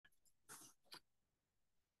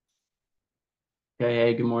Okay,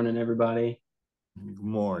 hey, good morning, everybody. Good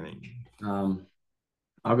morning. Um,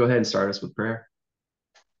 I'll go ahead and start us with prayer.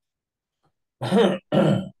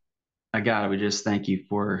 God, we just thank you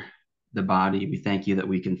for the body. We thank you that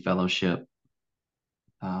we can fellowship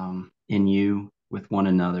in you with one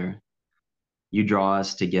another. You draw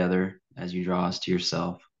us together as you draw us to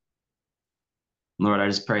yourself. Lord, I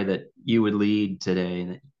just pray that you would lead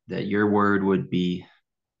today, that your word would be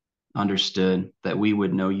understood, that we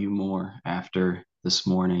would know you more after this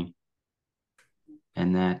morning,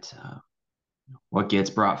 and that what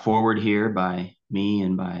gets brought forward here by me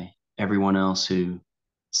and by everyone else who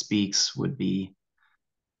speaks would be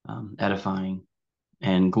edifying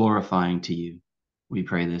and glorifying to you. We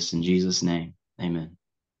pray this in Jesus' name. Amen.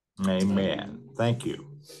 Amen. Thank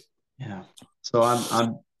you. Yeah. So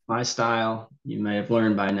I'm my style, you may have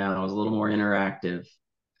learned by now, is a little more interactive.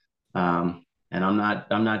 And I'm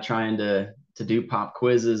not trying to do pop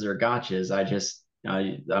quizzes or gotchas.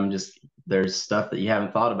 I'm just there's stuff that you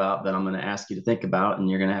haven't thought about that I'm going to ask you to think about, and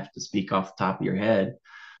you're going to have to speak off the top of your head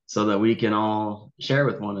so that we can all share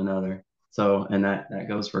with one another. So, and that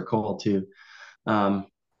goes for Cole too. Um,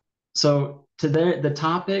 so today, the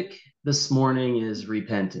topic this morning is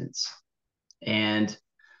repentance. And,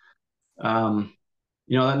 um,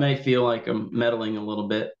 that may feel like I'm meddling a little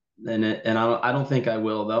bit and I don't think I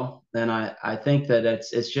will though. And I think that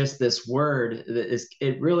it's just this word that is,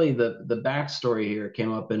 it really, the backstory here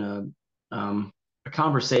came up in a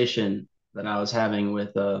conversation that I was having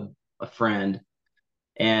with a friend.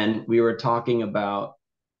 And we were talking about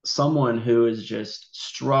someone who is just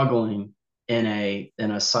struggling in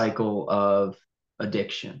a cycle of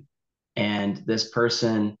addiction, and this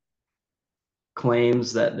person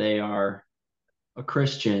claims that they are a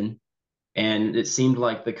Christian. And it seemed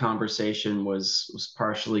like the conversation was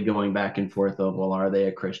partially going back and forth of, well, are they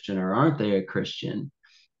a Christian or aren't they a Christian?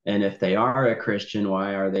 And if they are a Christian,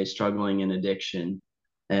 why are they struggling in addiction?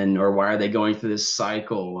 And or why are they going through this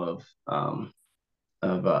cycle of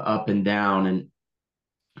up and down?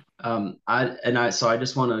 And so I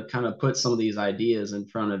just want to kind of put some of these ideas in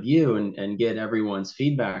front of you and get everyone's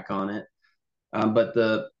feedback on it.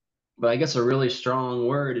 But I guess a really strong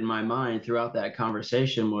word in my mind throughout that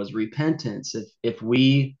conversation was repentance. If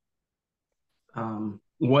we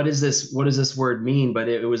what does this word mean? But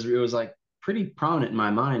it was like pretty prominent in my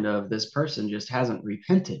mind of this person just hasn't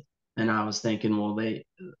repented. And I was thinking, well,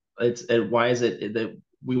 why is it that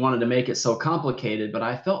we wanted to make it so complicated? But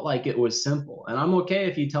I felt like it was simple. And I'm okay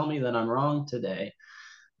if you tell me that I'm wrong today.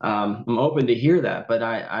 I'm open to hear that, but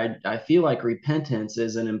I feel like repentance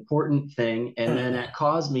is an important thing, and then that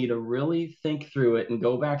caused me to really think through it and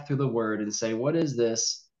go back through the word and say, what is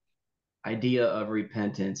this idea of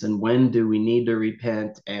repentance, and when do we need to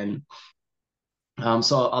repent? And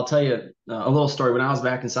so I'll tell you a little story. When I was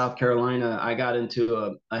back in South Carolina, I got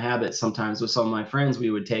into a habit sometimes with some of my friends. We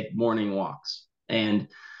would take morning walks, and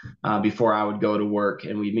before I would go to work,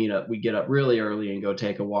 and we'd get up really early and go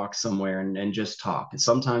take a walk somewhere and just talk. And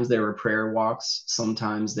sometimes they were prayer walks,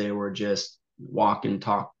 sometimes they were just walk and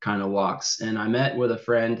talk kind of walks. And I met with a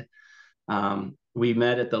friend. We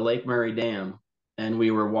met at the Lake Murray Dam, and we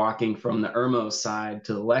were walking from the Irmo side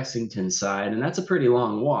to the Lexington side. And that's a pretty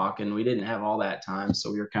long walk. And we didn't have all that time.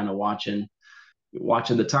 So we were kind of watching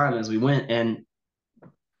the time as we went. And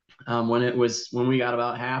when we got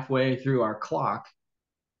about halfway through our clock,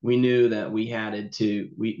 we knew that we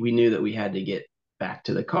knew that we had to get back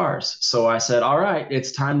to the cars. So I said, all right,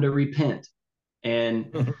 it's time to repent.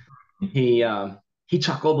 And he he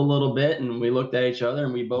chuckled a little bit, and we looked at each other,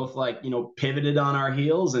 and we both, like, pivoted on our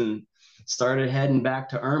heels and started heading back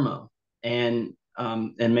to Irma. And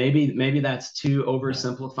maybe that's too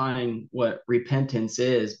oversimplifying what repentance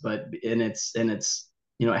is, but and it's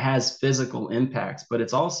it has physical impacts, but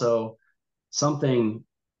it's also something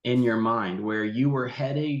in your mind where you were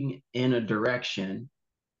heading in a direction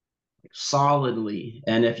solidly.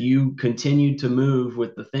 And if you continued to move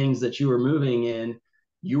with the things that you were moving in,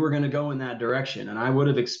 you were going to go in that direction. And I would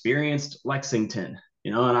have experienced Lexington,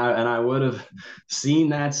 and I would have seen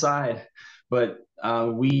that side. But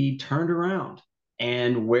we turned around,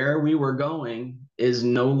 and where we were going was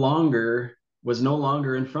no longer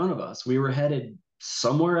in front of us. We were headed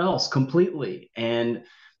somewhere else completely. And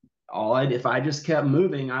if I just kept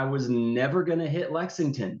moving, I was never going to hit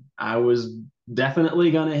Lexington. I was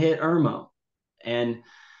definitely going to hit Irmo. And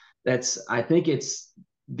I think it's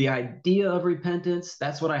the idea of repentance.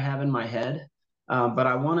 That's what I have in my head. But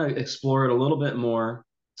I want to explore it a little bit more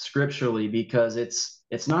scripturally, because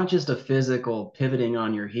it's not just a physical pivoting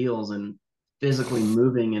on your heels and physically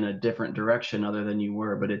moving in a different direction other than you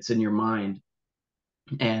were, but it's in your mind.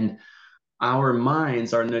 And our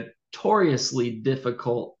minds are notoriously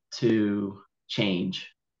difficult to change.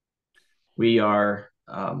 We are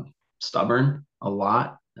stubborn a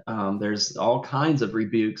lot. There's all kinds of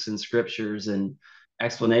rebukes in scriptures and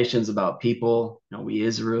explanations about people. We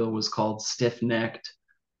Israel was called stiff-necked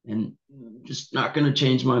and just not going to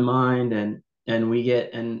change my mind. And we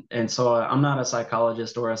get and so I'm not a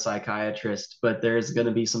psychologist or a psychiatrist, but there's going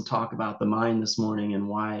to be some talk about the mind this morning and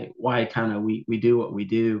why kind of we do what we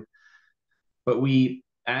do. But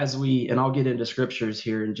and I'll get into scriptures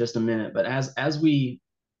here in just a minute, but as we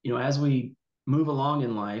move along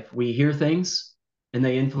in life, we hear things and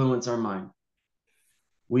they influence our mind.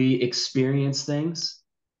 We experience things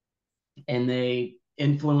and they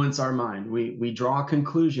influence our mind. We draw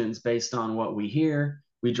conclusions based on what we hear.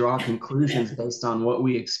 We draw conclusions based on what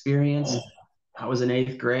we experience. I was in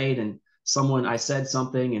eighth grade and I said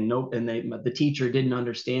something and the teacher didn't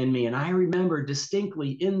understand me. And I remember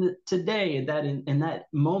distinctly in that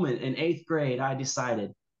moment in eighth grade, I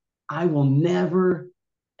decided I will never,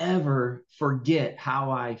 ever forget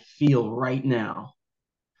how I feel right now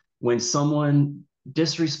when someone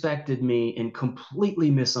disrespected me and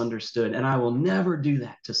completely misunderstood. And I will never do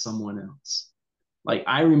that to someone else. Like,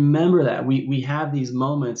 I remember that we have these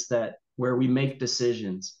moments where we make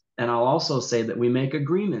decisions. And I'll also say that we make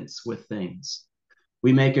agreements with things.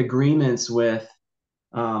 We make agreements with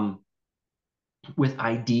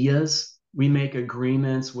ideas. We make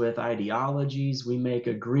agreements with ideologies. We make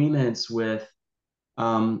agreements with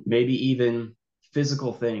maybe even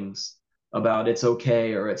physical things about it's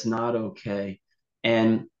okay or it's not okay.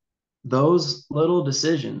 And those little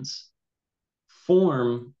decisions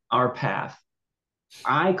form our path.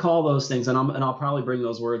 I call those things, and I'll probably bring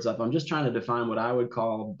those words up. I'm just trying to define what I would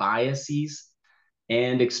call biases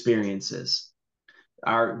and experiences.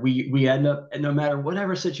 We end up, no matter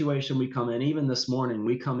whatever situation we come in, even this morning,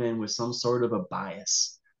 we come in with some sort of a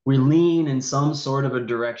bias. We lean in some sort of a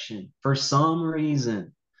direction for some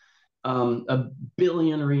reason. A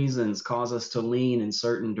billion reasons cause us to lean in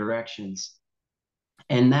certain directions.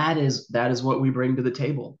 And that is what we bring to the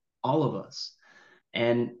table, all of us.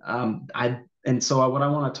 And so what I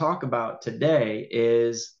want to talk about today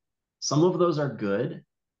is some of those are good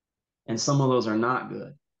and some of those are not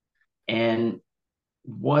good. And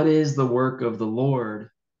what is the work of the Lord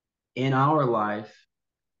in our life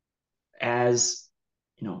as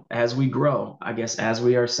we grow, I guess, as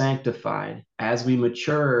we are sanctified, as we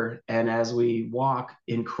mature, and as we walk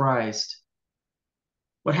in Christ?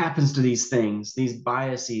 What happens to these things, these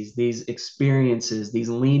biases, these experiences, these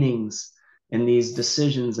leanings, and these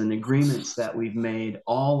decisions and agreements that we've made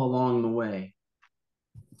all along the way?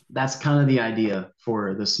 That's kind of the idea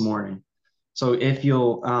for this morning. So if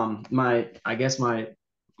you'll, my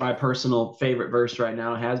personal favorite verse right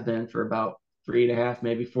now has been for about 3.5,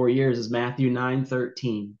 maybe 4 years, is Matthew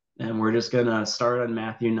 9:13. And we're just going to start on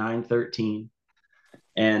Matthew 9:13.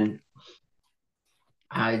 And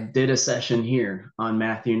I did a session here on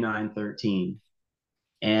Matthew 9:13.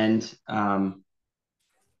 And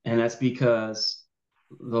that's because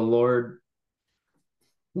the Lord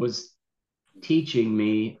was teaching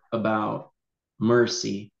me about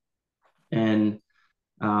mercy. And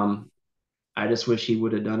I just wish he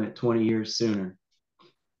would have done it 20 years sooner.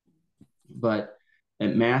 But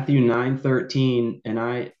at Matthew 9:13, and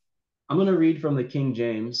I'm going to read from the King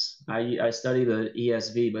James. I study the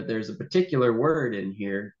ESV, but there's a particular word in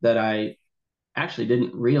here that I actually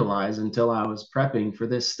didn't realize until I was prepping for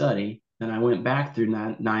this study. And I went back through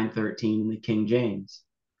 9:13 in the King James.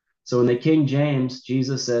 So in the King James,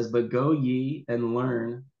 Jesus says, "But go ye and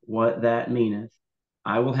learn what that meaneth.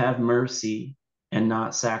 I will have mercy and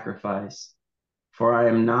not sacrifice. For I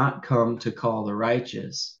am not come to call the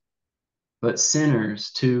righteous, but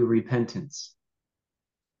sinners to repentance."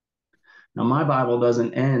 Now, my Bible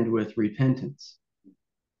doesn't end with repentance.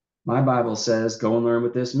 My Bible says, "Go and learn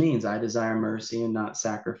what this means. I desire mercy and not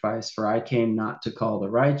sacrifice, for I came not to call the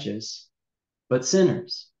righteous, but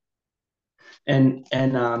sinners." And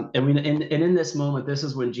in this moment, this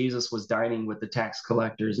is when Jesus was dining with the tax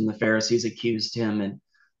collectors, and the Pharisees accused him,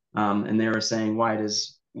 and they were saying, why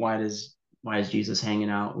is Jesus hanging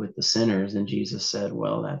out with the sinners? And Jesus said,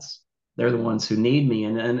 "Well, they're the ones who need me."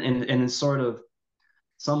 And it's sort of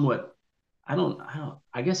somewhat,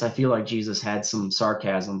 I guess I feel like Jesus had some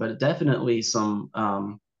sarcasm, but definitely some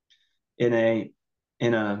in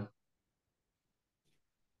a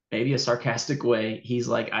maybe a sarcastic way. He's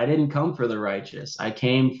like, "I didn't come for the righteous. I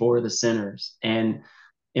came for the sinners." And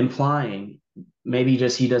implying, maybe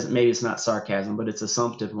it's not sarcasm, but it's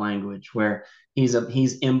assumptive language where he's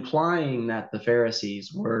implying that the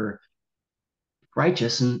Pharisees were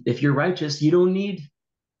righteous. And if you're righteous, you don't need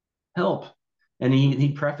help. And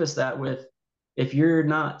he prefaced that with, if you're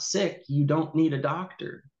not sick, you don't need a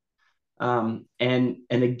doctor. And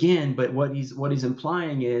again, but what he's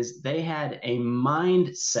implying is they had a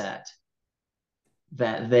mindset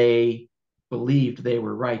that they believed they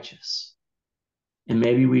were righteous. And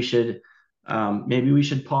maybe we should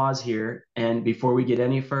pause here, and before we get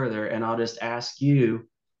any further, and I'll just ask you,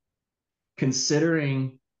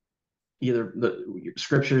 considering either the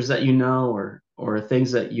scriptures that you know or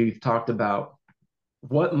things that you've talked about,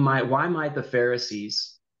 why might the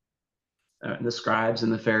Pharisees, the scribes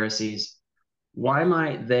and the Pharisees, why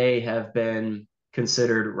might they have been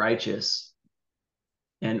considered righteous,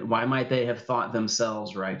 and why might they have thought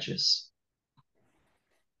themselves righteous?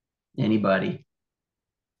 Anybody?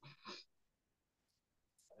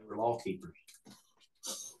 They were law keepers.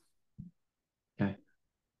 Okay,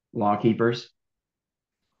 law keepers.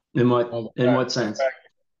 In what sense?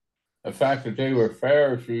 The fact that they were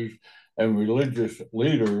Pharisees and religious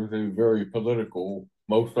leaders, they were very political,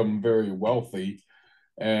 most of them very wealthy,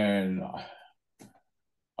 and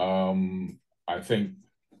I think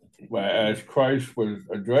as Christ was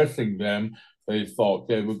addressing them, they thought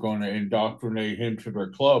they were going to indoctrinate him to their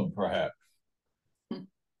club, perhaps.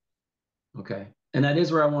 Okay, and that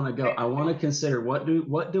is where I want to go. I want to consider what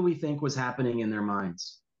do we think was happening in their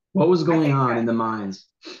minds? What was going on in the minds?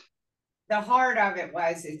 The heart of it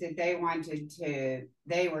is that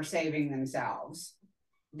they were saving themselves.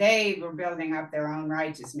 They were building up their own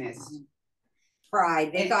righteousness.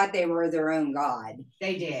 Pride. They thought they were their own God.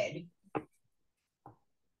 They did.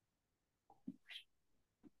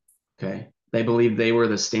 Okay. They believed they were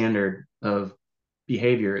the standard of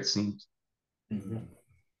behavior, it seems. Mm-hmm.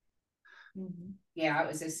 Yeah, it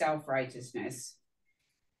was a self-righteousness.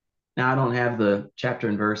 Now, I don't have the chapter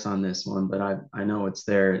and verse on this one, but I know it's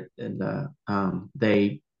there. And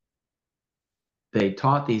they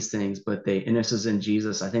taught these things, but and this is in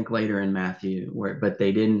Jesus, I think later in Matthew, but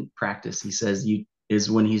they didn't practice. He says is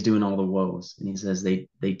when he's doing all the woes, and he says they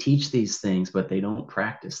teach these things, but they don't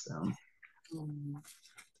practice them.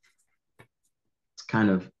 It's kind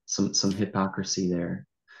of some hypocrisy there.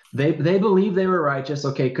 They believe they were righteous,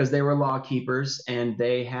 okay, because they were law keepers, and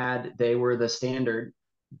they were the standard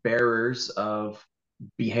bearers of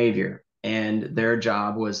behavior, and their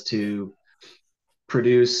job was to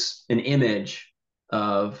produce an image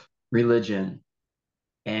of religion,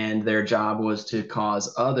 and their job was to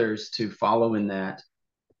cause others to follow in that.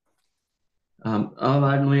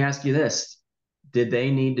 Let me ask you this: did they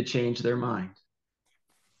need to change their mind?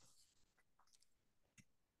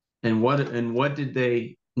 And what did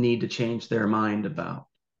they need to change their mind about?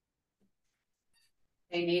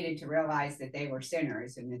 They needed to realize that they were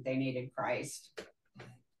sinners and that they needed Christ.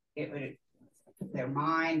 Their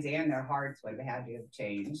minds and their hearts would have had to have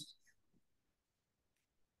changed.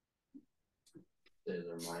 Is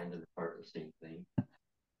their mind and heart the same thing?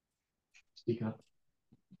 Speak up.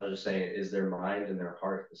 I was just saying, is their mind and their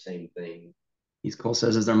heart the same thing? Cole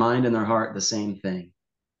says, is their mind and their heart the same thing?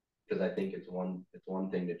 Because I think it's one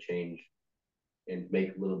thing to change and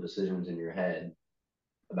make little decisions in your head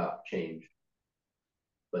about change,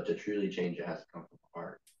 but to truly change, it has to come from the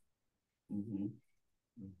heart. Mm-hmm.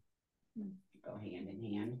 Go hand in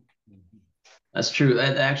hand. That's true.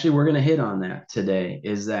 Actually, we're going to hit on that today,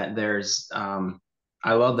 is that there's,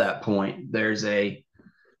 I love that point. There's let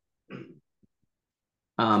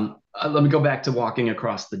me go back to walking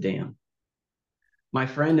across the dam. My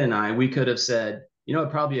friend and I, we could have said, it'd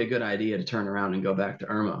probably be a good idea to turn around and go back to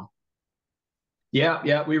Irmo.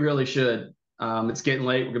 Yeah, we really should. It's getting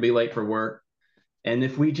late. We're going to be late for work. And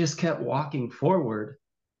if we just kept walking forward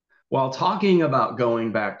while talking about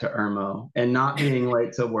going back to Irmo and not being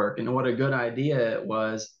late to work, and what a good idea it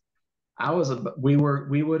was, where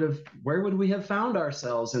would we have found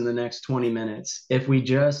ourselves in the next 20 minutes if we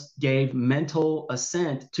just gave mental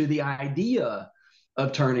assent to the idea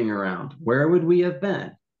of turning around? Where would we have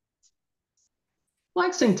been?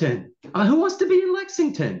 Lexington. Who wants to be in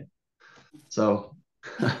Lexington? So,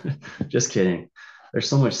 just kidding. There's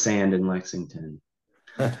so much sand in Lexington.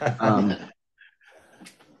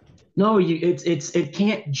 No, it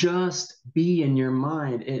can't just be in your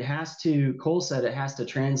mind. It has to, Cole said, it has to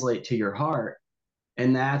translate to your heart.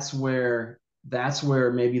 And that's where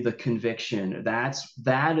maybe the conviction,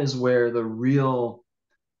 that is where the real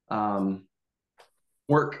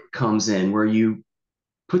work comes in, where you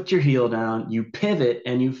put your heel down, you pivot,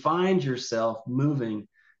 and you find yourself moving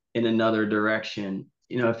in another direction.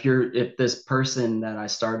 If this person that I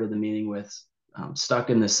started the meeting with stuck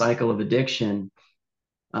in the cycle of addiction,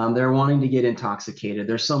 they're wanting to get intoxicated.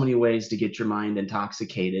 There's so many ways to get your mind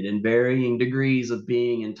intoxicated, and varying degrees of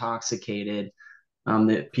being intoxicated.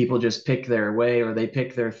 that people just pick their way, or they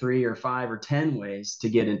pick their 3 or 5 or 10 ways to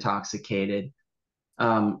get intoxicated.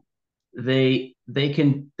 Um, they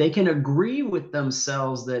can agree with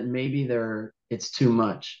themselves that maybe it's too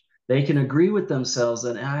much. They can agree with themselves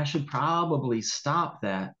that I should probably stop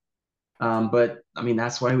that. But I mean,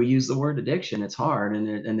 that's why we use the word addiction. It's hard,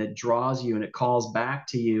 and it draws you, and it calls back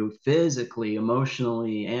to you physically,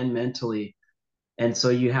 emotionally, and mentally. And so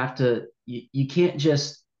you can't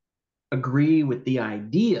just agree with the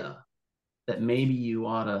idea that maybe you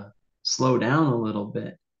ought to slow down a little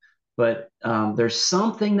bit. But there's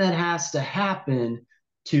something that has to happen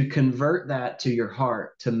to convert that to your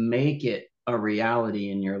heart, to make it a reality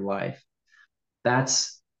in your life. That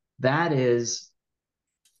is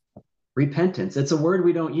repentance. It's a word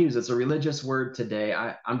we don't use. It's a religious word today.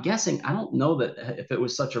 I'm guessing, I don't know that if it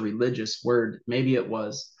was such a religious word, maybe it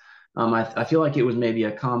was. I feel like it was maybe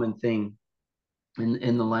a common thing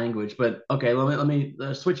in the language. But okay, let me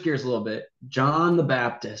switch gears a little bit. John the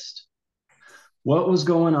Baptist. What was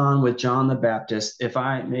going on with John the Baptist? If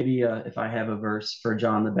I have a verse for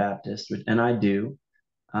John the Baptist, and I do,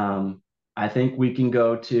 I think we can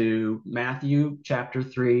go to Matthew chapter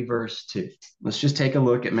 3, verse 2. Let's just take a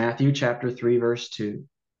look at Matthew chapter 3, verse 2.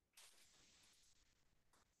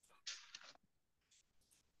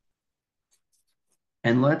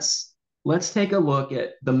 And let's take a look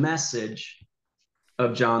at the message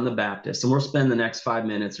of John the Baptist. And we'll spend the next 5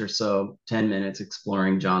 minutes or so, 10 minutes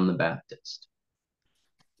exploring John the Baptist.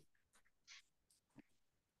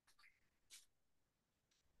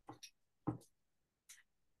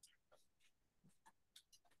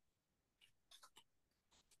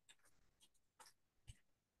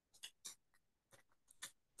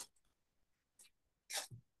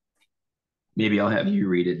 Maybe I'll have you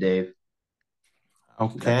read it, Dave.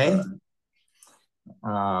 Okay.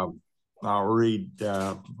 I'll read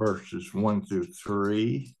verses 1 through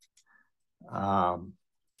 3.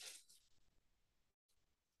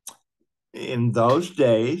 In those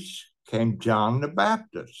days came John the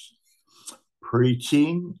Baptist,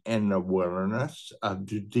 preaching in the wilderness of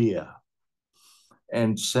Judea,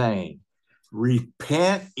 and saying,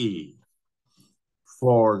 Repent ye,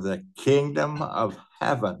 for the kingdom of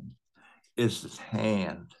heaven is at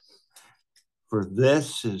hand. For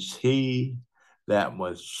this is he that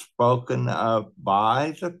was spoken of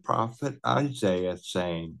by the prophet Isaiah,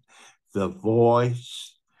 saying, The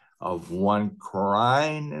voice of one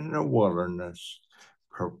crying in the wilderness,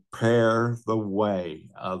 prepare the way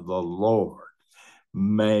of the Lord,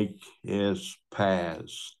 make his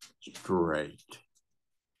paths straight.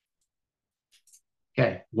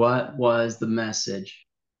 Okay, what was the message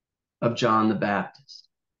of John the Baptist?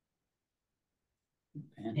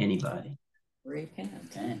 Anybody? Repent.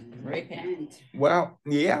 Well,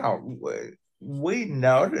 yeah, we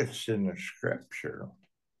notice in the scripture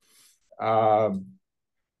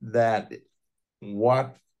that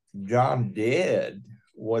what John did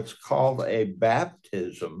was called a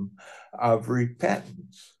baptism of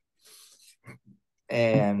repentance.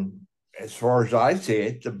 And as far as I see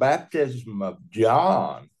it, the baptism of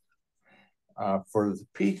John for the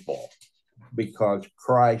people, because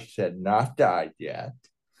Christ had not died yet,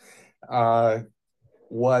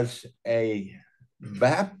 was a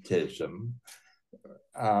baptism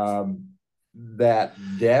that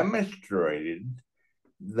demonstrated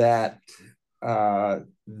that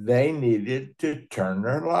they needed to turn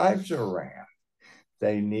their lives around.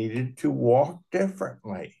 They needed to walk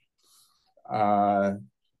differently.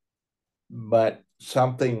 But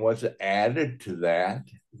something was added to that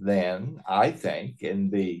then, I think, in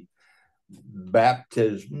the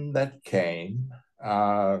baptism that came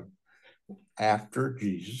after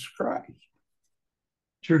Jesus Christ.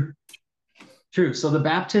 True. So the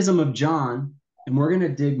baptism of John, and we're going to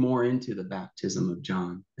dig more into the baptism of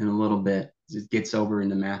John in a little bit as it gets over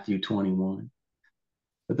into Matthew 21.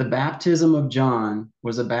 But the baptism of John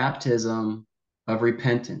was a baptism of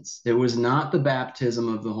repentance. It was not the baptism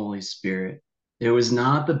of the Holy Spirit. It was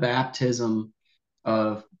not the baptism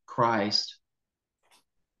of Christ.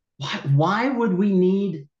 Why would we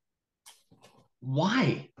need?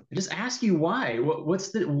 Why? I just ask you why.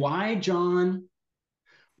 Why, John?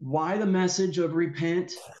 Why the message of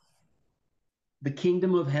repent? The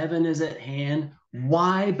kingdom of heaven is at hand.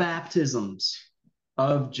 Why baptisms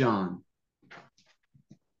of John?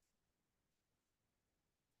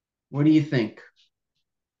 What do you think?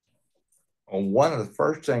 Well, one of the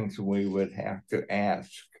first things we would have to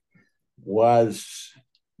ask was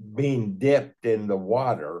being dipped in the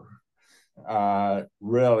water,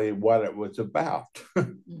 really what it was about.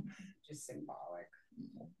 Just symbolic.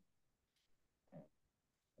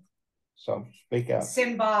 So speak up.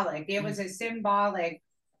 symbolic. It was a symbolic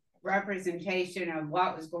representation of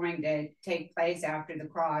what was going to take place after the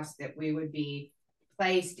cross, that we would be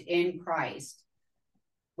placed in Christ,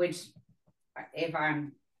 which, if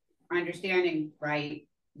I'm understanding right,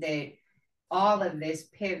 that all of this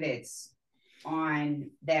pivots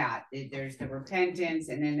on that. There's the repentance,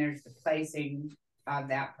 and then there's the placing of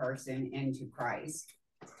that person into Christ.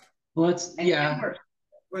 Well, it's, And yeah. then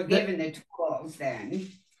we're given the tools then.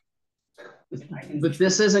 But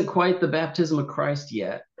this isn't quite the baptism of Christ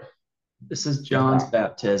yet. This is John's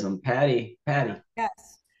baptism. Patty.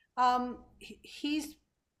 Yes. He's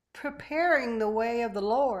preparing the way of the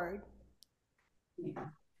Lord. Yeah.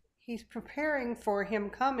 He's preparing for him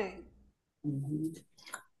coming. Mm-hmm.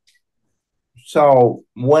 So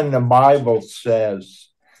when the Bible says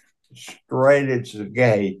straight is the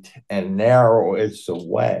gate and narrow is the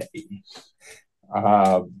way,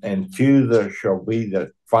 and few there shall be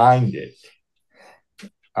that find it,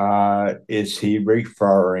 is he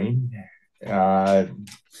referring to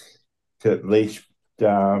at least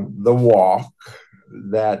the walk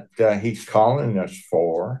that he's calling us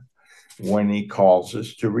for when he calls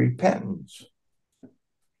us to repentance?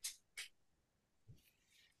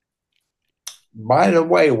 By the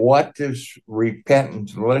way, what does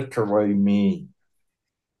repentance literally mean?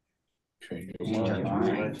 Change your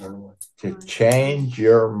mind. To change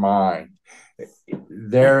your mind.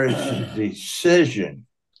 There is a decision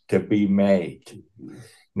to be made.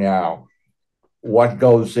 Now, what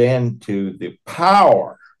goes into the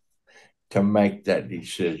power to make that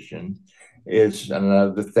decision is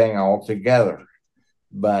another thing altogether.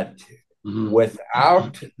 But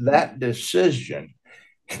without that decision,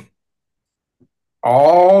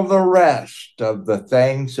 all the rest of the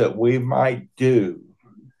things that we might do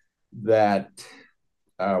that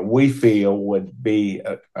we feel would be,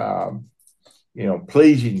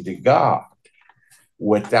 pleasing to God,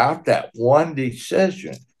 without that one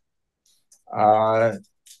decision,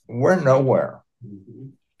 we're nowhere.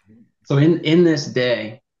 So in this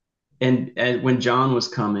day, and when John was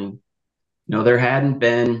coming, there hadn't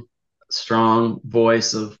been a strong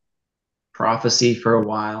voice of prophecy for a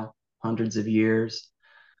while, hundreds of years.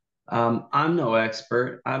 I'm no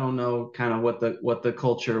expert. I don't know kind of what the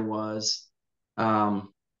culture was,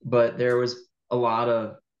 but there was a lot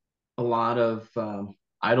of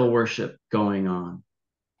idol worship going on,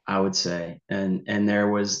 I would say, and there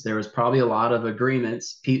was probably a lot of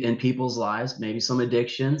agreements in people's lives, maybe some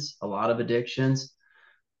addictions, a lot of addictions.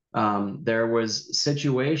 There was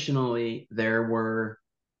situationally, there were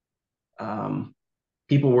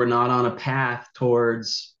people were not on a path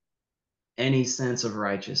towards any sense of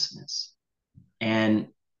righteousness. And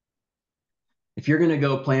if you're going to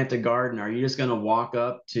go plant a garden, are you just going to walk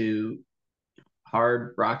up to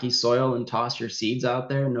hard, rocky soil and toss your seeds out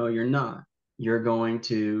there? No, you're not. You're going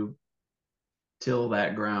to till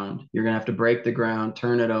that ground. You're going to have to break the ground,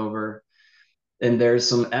 turn it over. And there's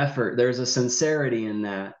some effort. There's a sincerity in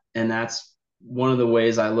that. And that's one of the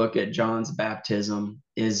ways I look at John's baptism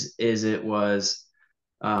is it was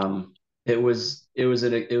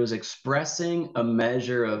expressing a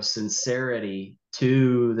measure of sincerity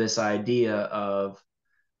to this idea of,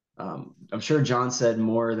 I'm sure John said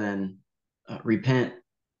more than repent,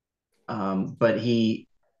 but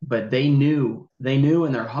they knew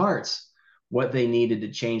in their hearts what they needed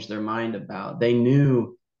to change their mind about. They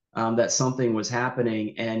knew that something was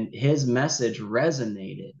happening, and his message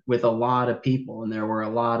resonated with a lot of people, and there were a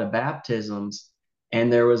lot of baptisms,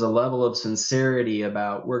 and there was a level of sincerity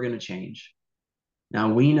about, we're going to change.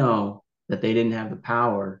 Now, we know that they didn't have the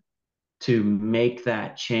power to make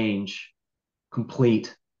that change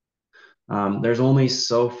complete. There's only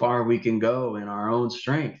so far we can go in our own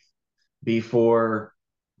strength before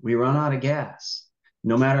we run out of gas.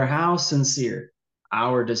 No matter how sincere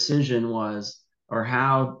our decision was, or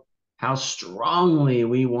how strongly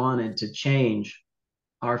we wanted to change,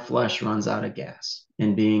 our flesh runs out of gas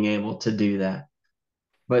in being able to do that.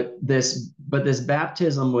 But this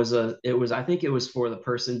baptism I think it was for the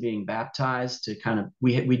person being baptized to kind of,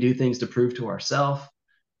 we do things to prove to ourselves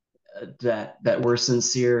that we're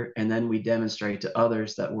sincere, and then we demonstrate to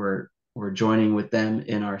others that we're joining with them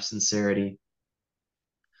in our sincerity.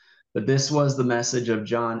 But this was the message of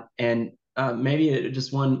John. And maybe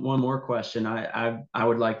just one more question. I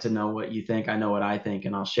would like to know what you think. I know what I think,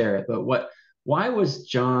 and I'll share it. But why was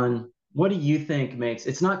John? What do you think makes?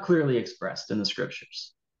 It's not clearly expressed in the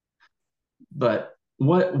scriptures, but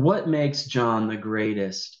what makes John the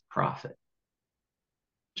greatest prophet?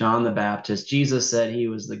 John the Baptist. Jesus said he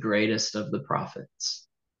was the greatest of the prophets.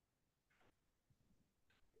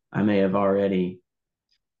 I may have already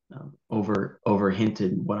over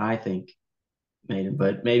hinted what I think made him.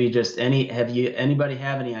 But maybe just anybody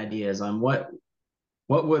have any ideas on what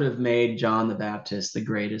would have made John the Baptist the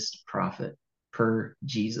greatest prophet per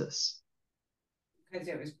Jesus? Because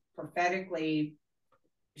it was prophetically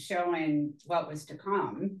showing what was to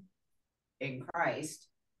come in Christ.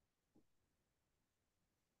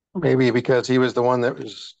 Maybe because he was the one that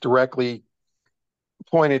was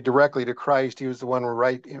pointed directly to Christ. He was the one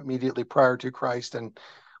right immediately prior to Christ and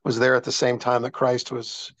was there at the same time that Christ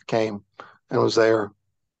came and was there.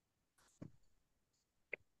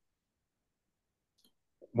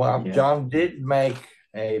 Well, Yeah. John did make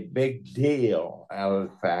a big deal out of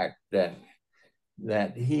the fact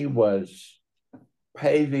that he was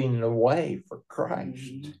paving the way for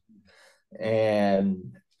Christ.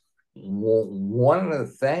 And one of the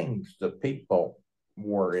things the people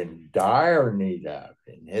were in dire need of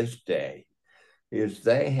in his day is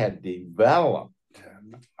they had developed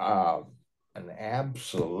an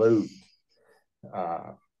absolute,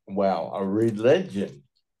 a religion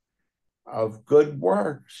of good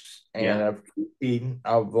works and of keeping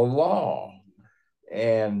of the law.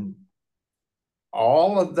 And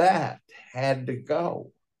all of that had to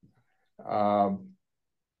go.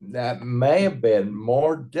 That may have been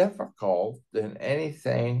more difficult than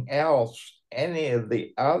anything else any of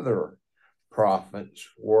the other prophets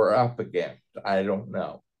were up against. I don't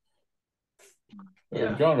know.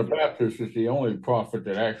 Yeah. John the Baptist is the only prophet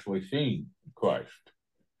that actually seen Christ.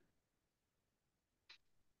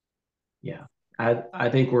 Yeah, I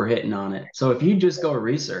think we're hitting on it. So if you just go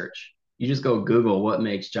research, you just go Google what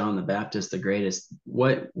makes John the Baptist the greatest,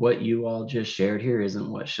 what you all just shared here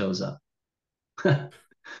isn't what shows up.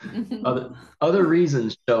 Other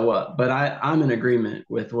reasons show up, but I'm in agreement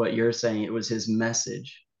with what you're saying. It was his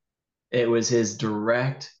message. It was his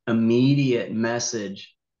direct, immediate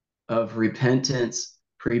message of repentance,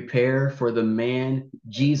 prepare for the man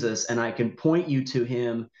Jesus, and I can point you to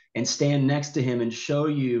him and stand next to him and show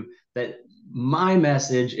you that my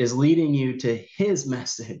message is leading you to his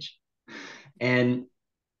message. And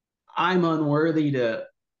I'm unworthy to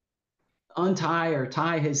untie or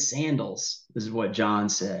tie his sandals. This is what John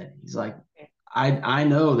said. He's like, I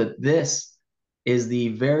know that this is the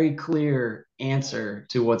very clear answer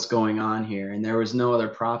to what's going on here. And there was no other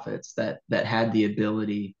prophets that had the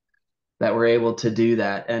ability, that were able to do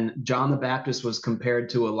that. And John the Baptist was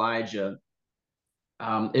compared to Elijah.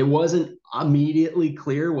 It wasn't immediately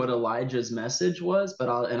clear what Elijah's message was, but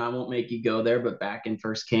I won't make you go there, but back in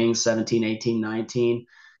 1 Kings 17, 18, 19,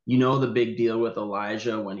 you know the big deal with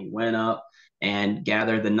Elijah when he went up and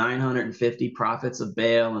gathered the 950 prophets of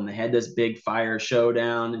Baal, and they had this big fire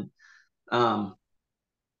showdown. And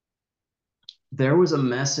there was a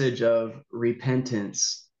message of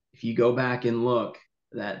repentance. If you go back and look,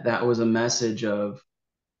 that was a message of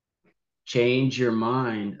change your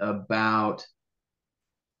mind about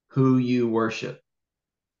who you worship.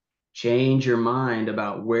 Change your mind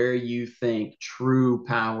about where you think true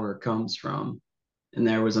power comes from. And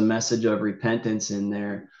there was a message of repentance in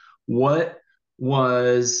there. What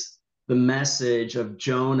was the message of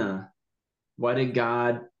Jonah? What did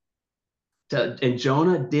God tell? And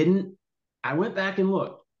Jonah didn't, I went back and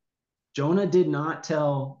looked. Jonah did not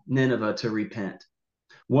tell Nineveh to repent.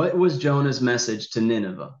 What was Jonah's message to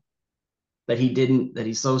Nineveh that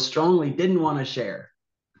he so strongly didn't want to share?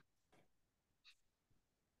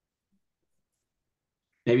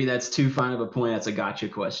 Maybe that's too fine of a point. That's a gotcha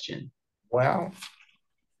question. Well,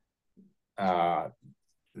 that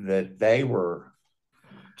they were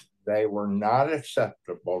not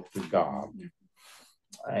acceptable to God,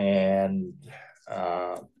 and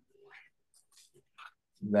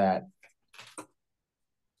that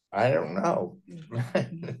I don't know.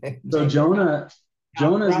 So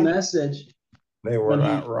Jonah's message, they were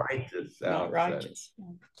not righteous. Not righteous.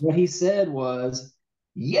 what he said was,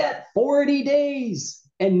 yet 40 days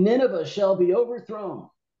and Nineveh shall be overthrown.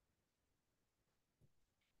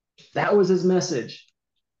 That was his message.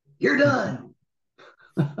 You're done.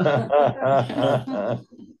 That's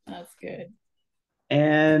good.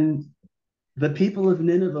 And the people of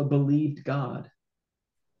Nineveh believed God.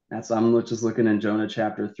 I'm just looking in Jonah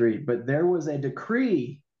chapter 3. But there was a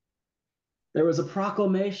decree, there was a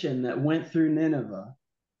proclamation that went through Nineveh.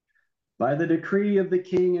 By the decree of the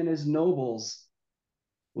king and his nobles,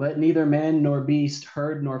 let neither man nor beast,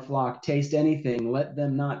 herd nor flock taste anything. Let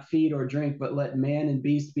them not feed or drink, but let man and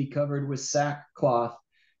beast be covered with sackcloth,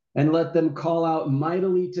 and let them call out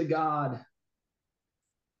mightily to God.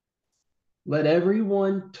 Let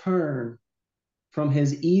everyone turn from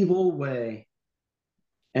his evil way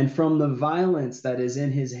and from the violence that is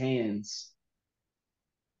in his hands.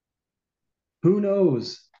 Who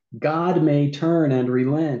knows? God may turn and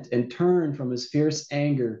relent and turn from his fierce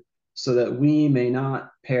anger so that we may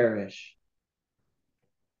not perish.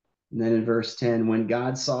 And then in verse 10, when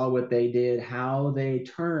God saw what they did, how they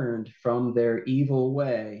turned from their evil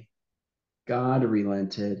way, God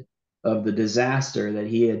relented of the disaster that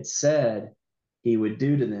he had said he would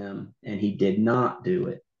do to them, and he did not do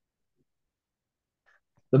it.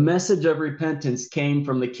 The message of repentance came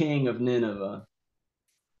from the king of Nineveh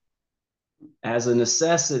as a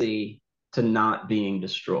necessity to not being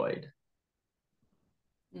destroyed.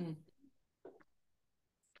 Mm.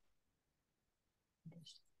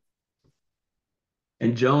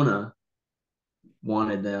 And Jonah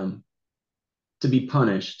wanted them to be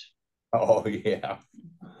punished. Oh, yeah.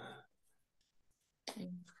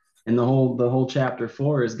 And the whole chapter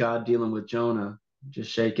 4 is God dealing with Jonah,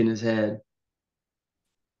 just shaking his head.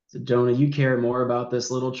 So Jonah, you care more about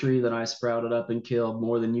this little tree that I sprouted up and killed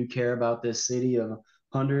more than you care about this city of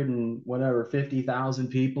 100 and whatever 50,000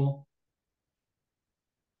 people.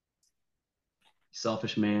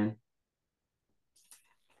 Selfish man.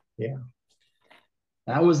 Yeah.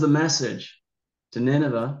 That was the message to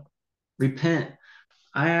Nineveh. Repent.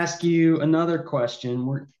 I ask you another question.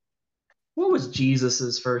 What was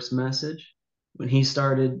Jesus's first message when he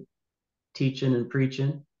started teaching and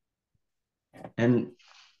preaching? And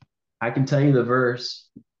I can tell you the verse.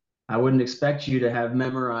 I wouldn't expect you to have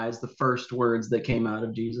memorized the first words that came out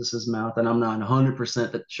of Jesus's mouth, and I'm not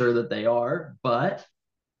 100% sure that they are, but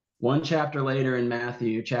one chapter later in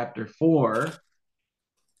Matthew, chapter 4,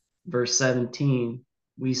 verse 17,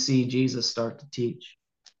 we see Jesus start to teach.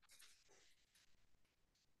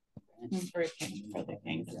 Repent for the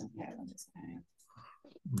kingdom of heaven is coming.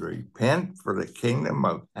 Repent, for the kingdom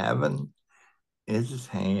of heaven is at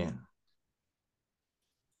hand.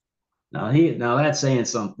 Now that's saying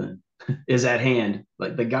something. Is at hand,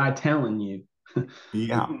 like the guy telling you.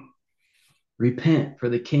 Yeah. Repent, for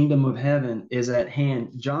the kingdom of heaven is at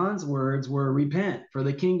hand. John's words were repent, for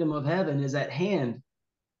the kingdom of heaven is at hand.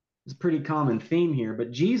 It's a pretty common theme here,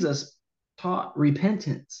 but Jesus taught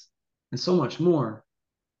repentance and so much more.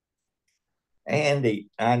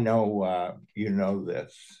 Andy, I know you know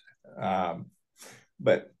this,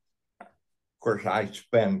 but of course I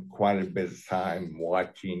spend quite a bit of time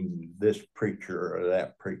watching this preacher or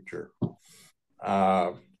that preacher.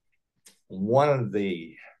 One of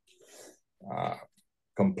the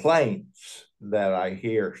complaints that I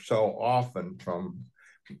hear so often from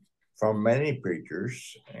many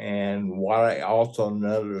preachers, and what I also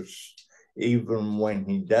notice even when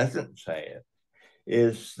he doesn't say it,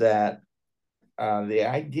 is that the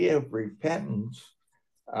idea of repentance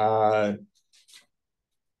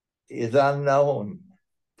is unknown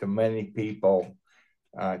to many people,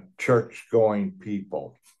 church-going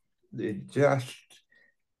people. They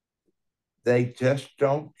just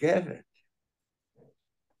don't get it.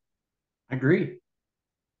 I agree.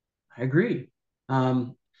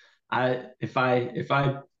 If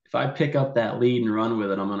I pick up that lead and run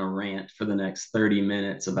with it, I'm going to rant for the next 30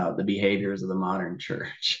 minutes about the behaviors of the modern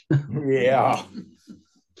church. Yeah.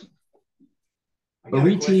 But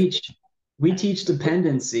we teach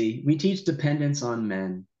dependency. We teach dependence on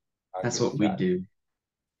men. That's what we do.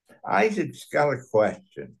 Isaac's got a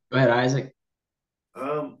question. Go ahead, Isaac.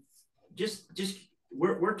 Just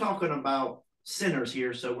we're talking about sinners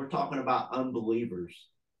here, so we're talking about unbelievers.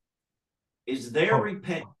 Is there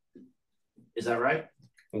repent? Is that right?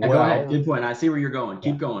 Yeah, go ahead. Good point. I see where you're going.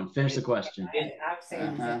 Keep going. Finish the question.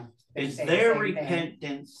 Is their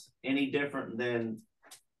repentance any different than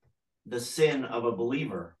the sin of a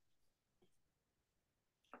believer?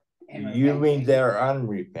 You mean their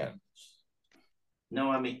unrepentance?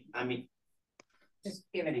 No, I mean, just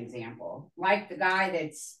give an example. Like the guy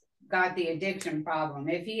that's got the addiction problem.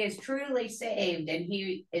 If he is truly saved and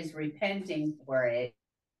he is repenting for it,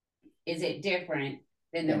 is it different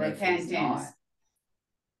than the repentance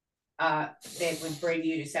that would bring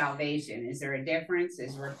you to salvation? Is there a difference?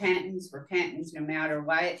 Is repentance no matter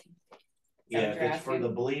what? Yeah, if it's for the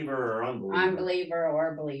believer or unbeliever. Unbeliever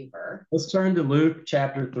or believer. Let's turn to Luke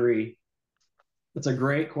chapter 3. That's a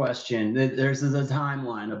great question. There's a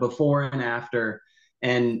timeline, a before and after,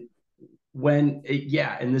 and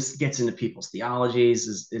and this gets into people's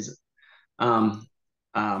theologies. Thank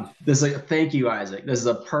you, Isaac. This is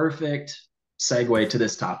a perfect segue to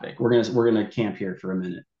this topic. We're gonna camp here for a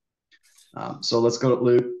minute. So let's go to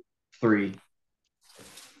Luke 3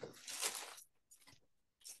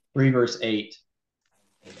 verse 8.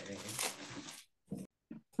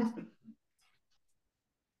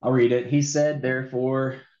 I'll read it. He said,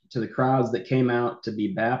 therefore, to the crowds that came out to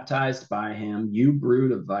be baptized by him, you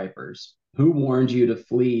brood of vipers, who warned you to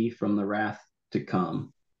flee from the wrath to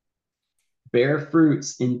come? bear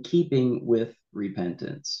fruits in keeping with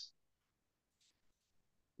repentance.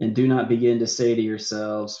 And do not begin to say to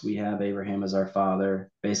yourselves, we have Abraham as our father,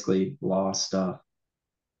 basically law stuff,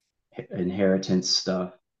 inheritance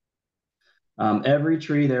stuff. Every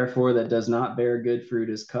tree, therefore, that does not bear good fruit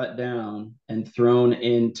is cut down and thrown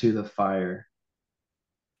into the fire.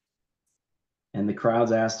 And the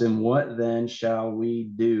crowds asked him, what then shall we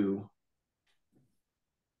do?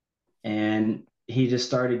 And he just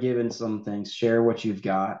started giving some things. Share what you've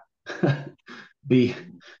got. I mean,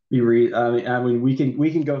 we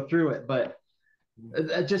can go through it, but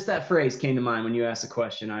just that phrase came to mind when you asked the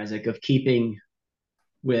question, Isaac, of keeping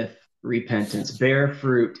with repentance. Bear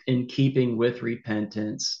fruit in keeping with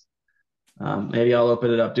repentance. Maybe I'll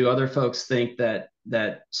open it up. Do other folks think that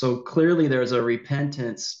so clearly there's a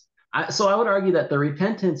repentance? So I would argue that the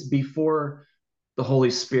repentance before the Holy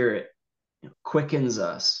Spirit quickens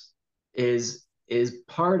us is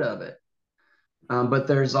part of it. But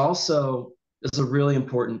there's a really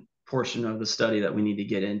important portion of the study that we need to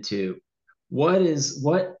get into. What is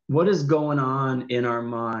going on in our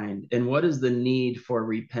mind, and what is the need for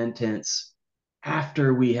repentance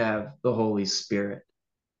after we have the Holy Spirit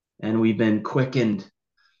and we've been quickened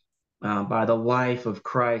by the life of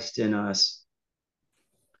Christ in us?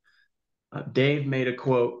 Dave made a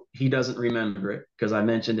quote. He doesn't remember it because I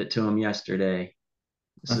mentioned it to him yesterday.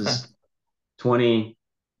 This is 20,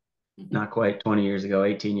 not quite 20 years ago,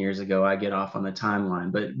 18 years ago. I get off on the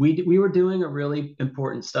timeline, but we were doing a really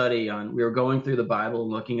important study on, we were going through the Bible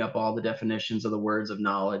and looking up all the definitions of the words of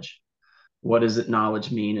knowledge. What does it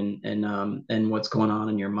knowledge mean, and what's going on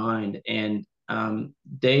in your mind? And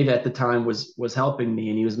Dave at the time was helping me,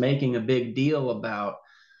 and he was making a big deal about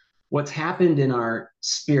what's happened in our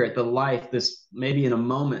spirit, the life, this maybe in a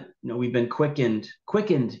moment, we've been quickened,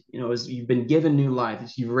 as you've been given new life,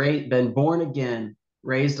 as you've been born again,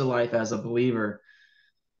 raised to life as a believer.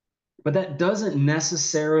 But that doesn't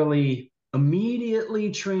necessarily immediately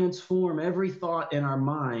transform every thought in our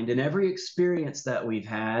mind and every experience that we've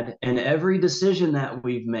had and every decision that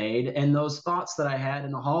we've made. And those thoughts that I had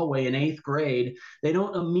in the hallway in 8th grade, they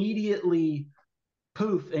don't immediately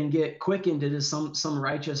poof and get quickened into some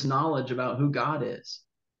righteous knowledge about who God is.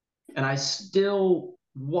 And I still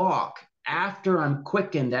walk after I'm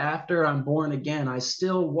quickened, after I'm born again. I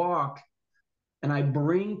still walk, and I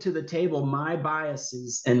bring to the table my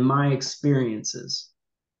biases and my experiences,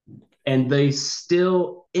 and they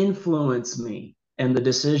still influence me and the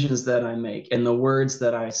decisions that I make and the words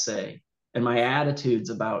that I say and my attitudes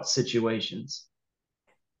about situations.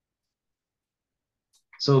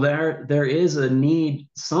 So there is a need,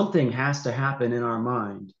 something has to happen in our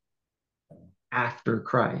mind after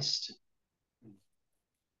Christ.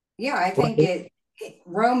 Yeah, I think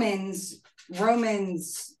Romans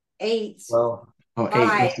 8,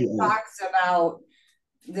 5 talks about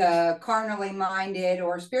the carnally minded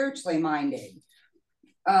or spiritually minded.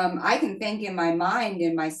 I can think in my mind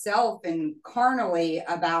in myself and carnally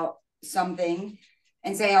about something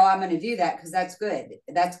and say, oh, I'm going to do that because that's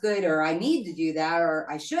good, or I need to do that, or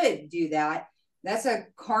I should do that. That's a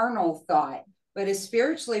carnal thought. But a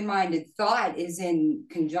spiritually minded thought is in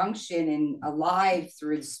conjunction and alive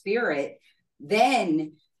through the Spirit.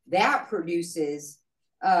 Then that produces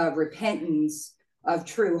repentance of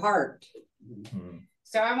true heart. Mm-hmm.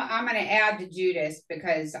 So I'm going to add to Judas,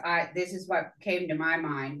 because this is what came to my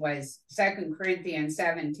mind was 2 Corinthians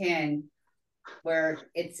 7:10, where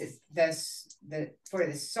it's for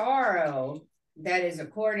the sorrow that is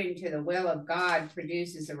according to the will of God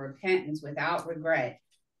produces a repentance without regret,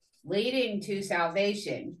 leading to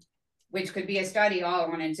salvation, which could be a study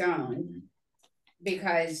all on its own,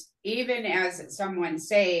 because even as someone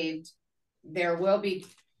saved, there will be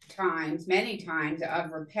times, many times,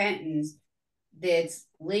 of repentance that's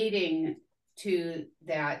leading to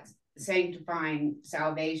that sanctifying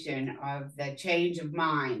salvation of the change of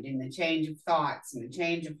mind and the change of thoughts and the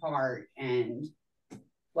change of heart and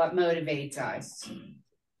what motivates us.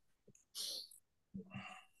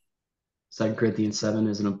 2 Corinthians 7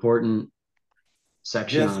 is an important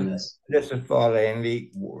section on this. Just a thought,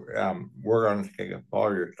 Andy. We're going to take up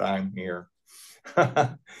all your time here.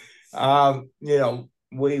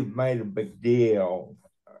 We've made a big deal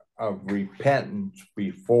of repentance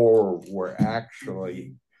before we're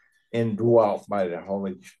actually indwelt by the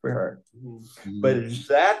Holy Spirit. Mm-hmm. But is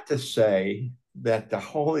that to say that the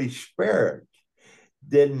Holy Spirit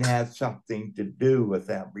didn't have something to do with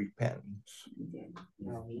that repentance?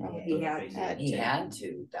 No, he had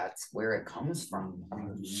to. That's where it comes from.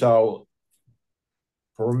 So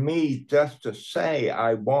for me just to say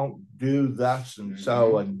I won't do thus and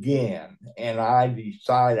so again, and I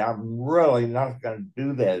decide I'm really not going to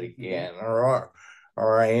do that again, or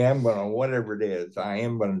I am going to, whatever it is, I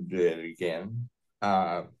am going to do it again.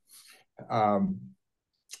 That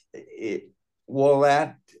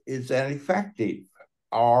is that effective,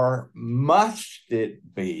 or must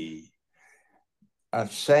it be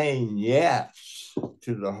saying yes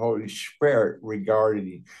to the Holy Spirit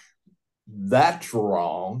regarding that's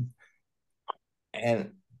wrong,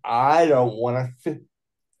 and I don't want to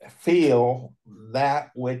feel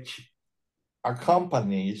that which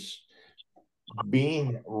accompanies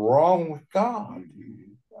being wrong with God.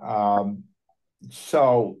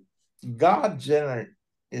 So God's in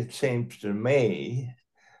it seems to me,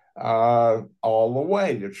 all the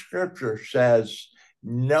way. The scripture says,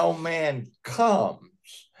 no man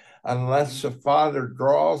comes unless the Father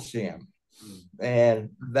draws him.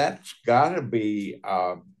 And that's got to be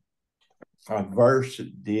a verse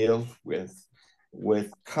that deals with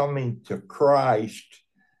coming to Christ.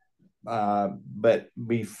 But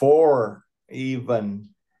before even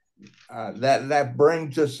that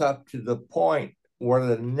brings us up to the point where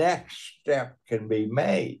the next step can be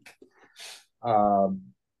made.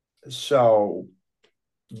 So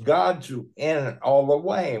God's in it all the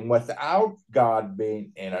way, and without God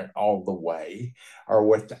being in it all the way, or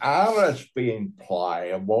without us being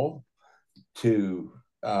pliable to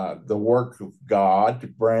the work of God to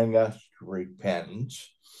bring us to repentance,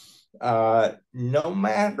 no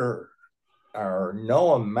matter or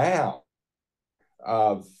no amount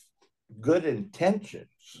of good intentions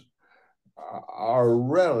are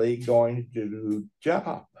really going to do the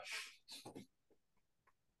job.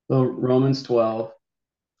 So Romans 12,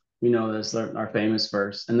 we know this, our famous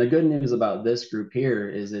verse. And the good news about this group here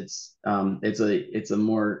is it's a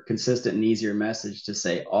more consistent and easier message to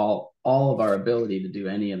say all of our ability to do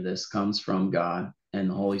any of this comes from God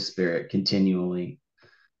and the Holy Spirit continually.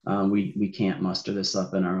 We can't muster this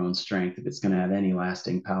up in our own strength if it's going to have any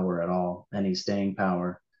lasting power at all, any staying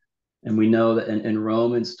power. And we know that in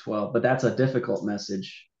Romans 12, but that's a difficult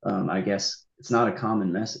message. I guess it's not a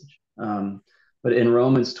common message. But in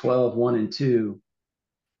Romans 12, 1 and 2,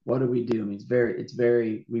 what do we do? I mean,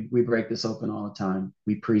 we break this open all the time.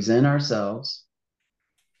 We present ourselves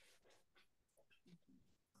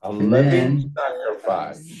a living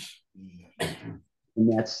sacrifice.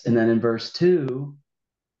 And then in verse 2,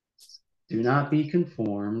 do not be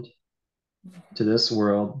conformed to this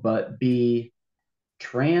world, but be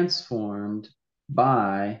transformed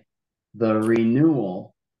by the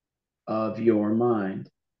renewal of your mind,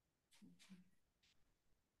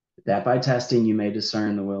 that by testing you may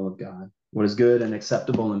discern the will of God, what is good and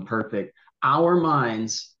acceptable and perfect. Our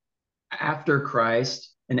minds after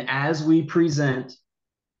Christ, and as we present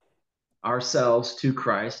ourselves to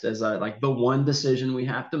Christ as like the one decision we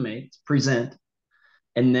have to make, present,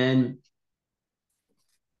 and then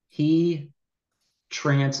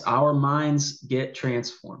our minds get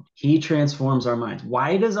transformed. He transforms our minds.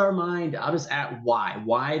 Why does our mind,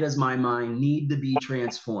 why does my mind need to be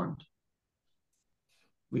transformed?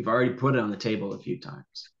 We've already put it on the table a few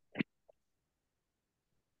times.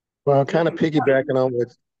 Well, kind of piggybacking on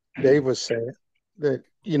what Dave was saying, that,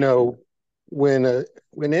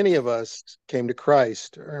 when any of us came to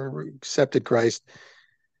Christ or accepted Christ,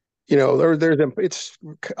 it's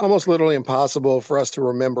almost literally impossible for us to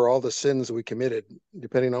remember all the sins we committed,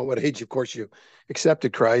 depending on what age, of course, you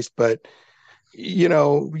accepted Christ. But,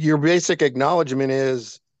 your basic acknowledgement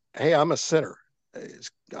is, hey, I'm a sinner.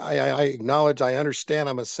 I acknowledge, I understand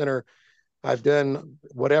I'm a sinner. I've done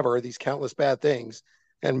whatever, these countless bad things.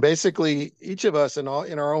 And basically, each of us in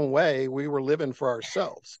our own way, we were living for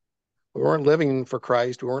ourselves. We weren't living for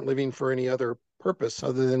Christ. We weren't living for any other purpose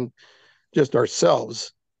other than just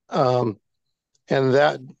ourselves. And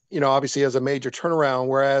that, obviously has a major turnaround.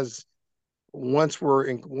 Whereas once we're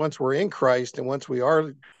in Christ, and once we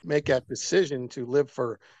make that decision to live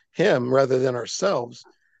for Him rather than ourselves,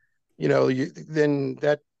 then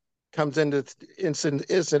that comes into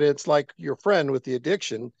incidents like your friend with the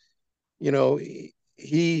addiction. The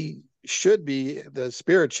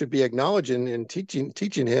Spirit should be acknowledging and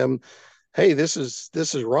teaching him, hey, this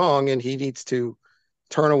is wrong, and he needs to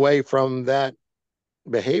turn away from that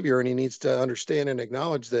behavior, and he needs to understand and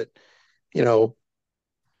acknowledge that,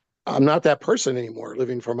 I'm not that person anymore,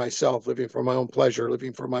 living for myself, living for my own pleasure,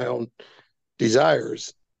 living for my own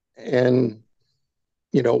desires, and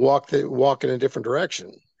walk in a different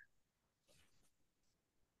direction.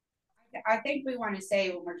 I think we want to say,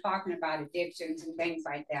 when we're talking about addictions and things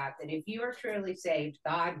like that if you are truly saved,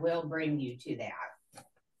 God will bring you to that.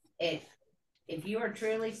 If you are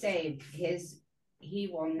truly saved, His he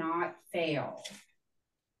will not fail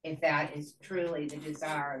if that is truly the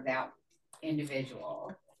desire of that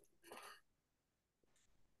individual.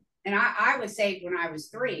 And I was saved when I was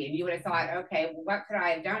 3, and you would have thought, okay, well, what could I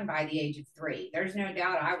have done by the age of 3? There's no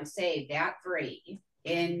doubt I was saved at 3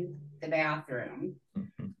 in the bathroom.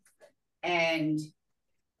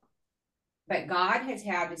 But God has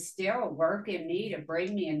had to still work in me to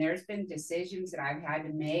bring me, and there's been decisions that I've had to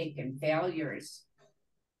make, and failures,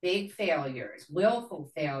 big failures,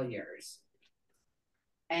 willful failures.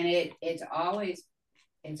 And it's always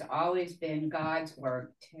been God's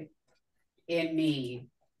work in me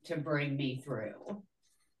to bring me through.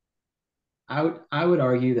 I would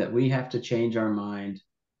argue that we have to change our mind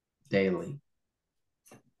daily.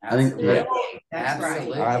 Absolutely. I think that's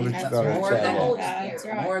Absolutely. I was That's gonna more say than that. that's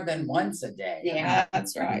right. More than once a day. Yeah,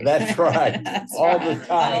 that's right. That's right. That's All right. the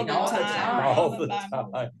time. All the time. All the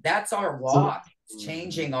time. That's our walk. It's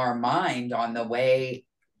changing our mind on the way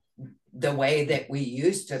that we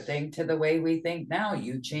used to think to the way we think now.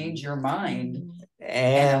 You change your mind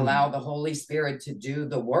and allow the Holy Spirit to do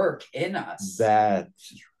the work in us.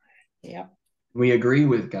 That's yeah. We agree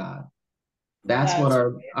with God. That's what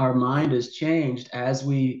our mind is changed as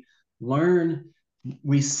we learn.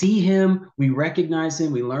 We see him, we recognize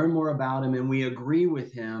him, we learn more about him, and we agree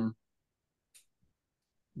with him.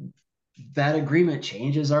 That agreement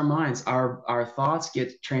changes our minds. Our thoughts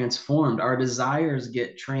get transformed. Our desires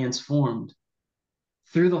get transformed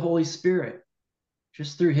through the Holy Spirit,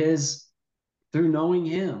 just through knowing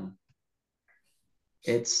him.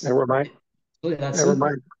 That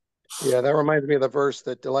reminds me of the verse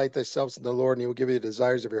that delight thyself in the Lord and he will give you the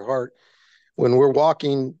desires of your heart. When we're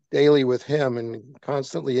walking daily with him and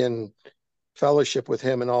constantly in fellowship with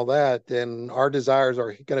him and all that, then our desires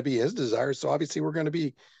are going to be his desires. So obviously we're going to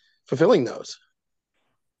be fulfilling those.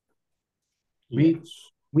 We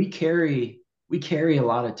carry a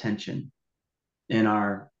lot of tension in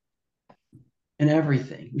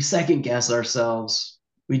everything. We second guess ourselves.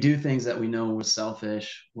 We do things that we know was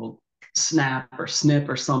selfish. We'll snap or snip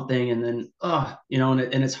or something, and then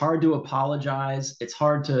and it's hard to apologize. It's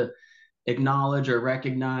hard to acknowledge or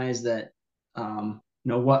recognize that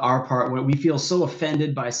what our part, when we feel so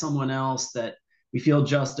offended by someone else that we feel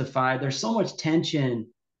justified. There's so much tension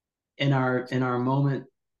in our moment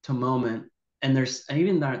to moment, and there's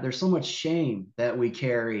so much shame that we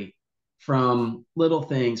carry from little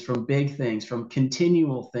things, from big things, from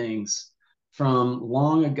continual things, from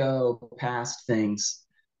long ago past things,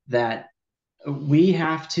 that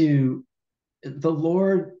the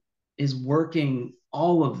Lord is working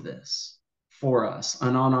all of this for us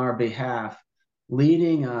and on our behalf,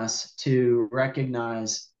 leading us to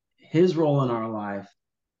recognize his role in our life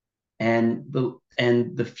and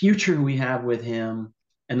the future we have with him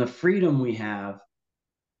and the freedom we have.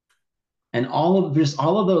 And all of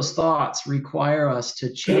those thoughts require us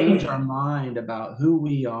to change our mind about who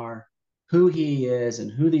we are, who he is, and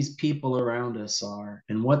who these people around us are,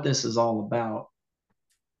 and what this is all about.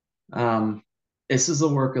 This is the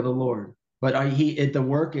work of the Lord, but the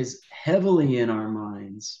work is heavily in our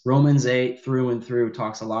minds. Romans 8 through and through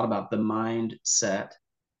talks a lot about the mindset.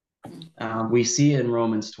 We see it in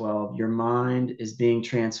Romans 12. Your mind is being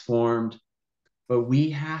transformed, but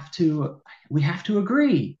we have to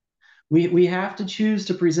agree. We have to choose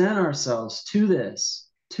to present ourselves to this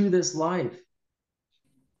life.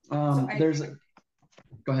 Go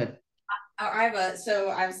ahead. I was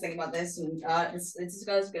thinking about this, and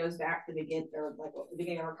it goes back to the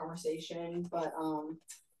beginning of our conversation, but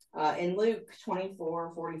in Luke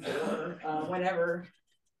 24:44, whenever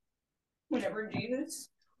Jesus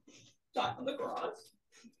died on the cross,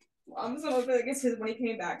 some of it, I guess, when he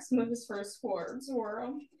came back, some of his first words were,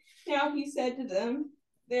 "Now he said to them,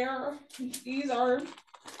 these are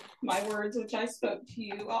my words which I spoke to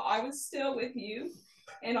you while I was still with you,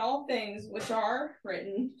 and all things which are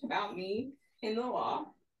written about me in the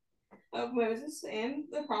law of Moses and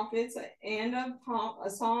the prophets and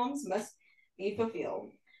of Psalms must be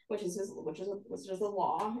fulfilled," which is the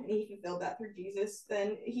law, and he fulfilled that through Jesus.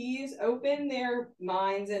 Then he's opened their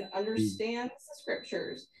minds and understands the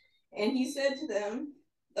scriptures, and he said to them,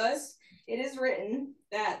 "Thus it is written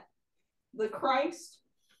that the Christ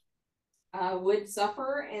would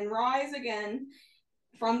suffer and rise again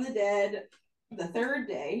from the dead the third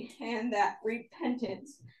day, and that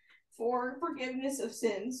repentance for forgiveness of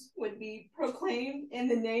sins would be proclaimed in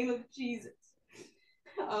the name of Jesus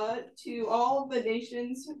to all the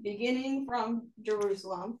nations, beginning from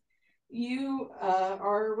Jerusalem. You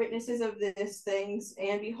are witnesses of these things,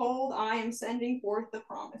 and behold, I am sending forth the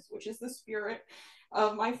promise, which is the Spirit,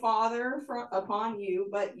 of my father upon you,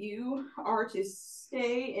 but you are to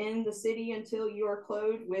stay in the city until you are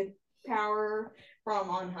clothed with power from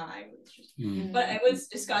on high. But it was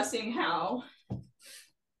discussing how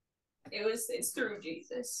it's through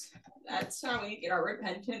Jesus. That's how we get our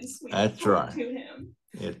repentance. We That's right. To him.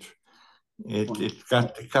 It's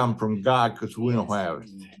got to come from God, because we don't have it.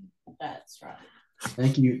 That's right.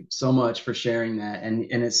 Thank you so much for sharing that. And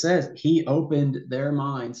it says he opened their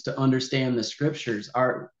minds to understand the scriptures.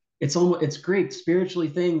 It's great. Spiritual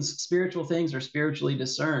things are spiritually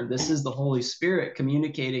discerned. This is the Holy Spirit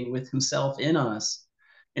communicating with himself in us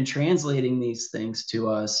and translating these things to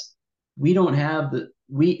us. We don't have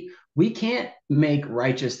we can't make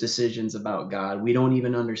righteous decisions about God. We don't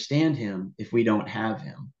even understand him if we don't have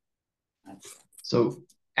him. So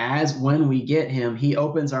when we get him, he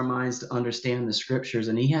opens our minds to understand the scriptures,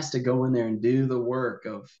 and he has to go in there and do the work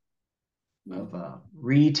of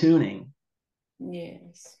retuning.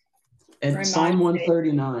 Yes. And Psalm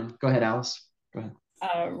 139. Go ahead, Alice. Go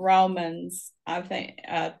ahead. Romans, I think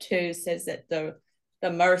 2 says that the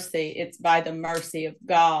mercy, it's by the mercy of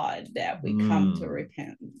God that we come to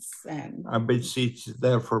repentance. And I beseech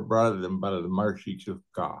therefore, brethren, by the mercies of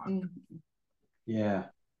God. Yeah.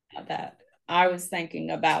 That I was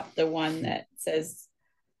thinking about the one that says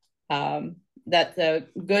that the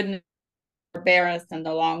goodness, forbearance, and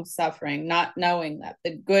the long suffering, not knowing that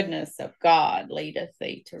the goodness of God leadeth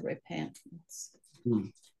thee to repentance.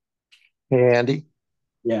 Hey, Andy.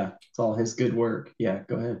 Yeah, it's all his good work. Yeah,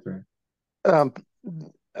 go ahead, Fred.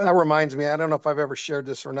 That reminds me, I don't know if I've ever shared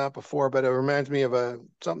this or not before, but it reminds me of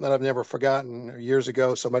something that I've never forgotten. Years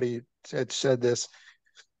ago, somebody had said this.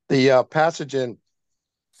 The passage in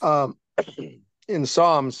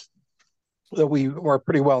Psalms that we are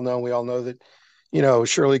pretty well known. We all know that,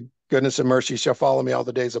 surely goodness and mercy shall follow me all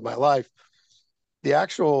the days of my life. The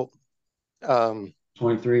actual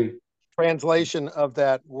 23 translation of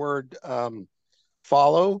that word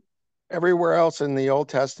follow everywhere else in the Old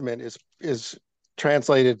Testament is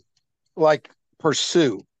translated like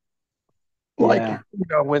pursue. Like,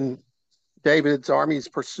 when David's armies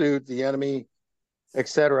pursued the enemy, et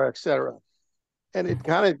cetera, et cetera. And it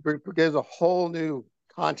kind of gives a whole new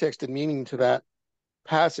context and meaning to that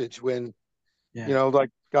passage when, like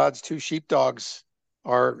God's two sheepdogs,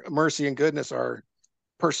 our mercy and goodness, are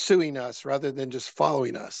pursuing us rather than just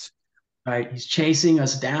following us. Right. He's chasing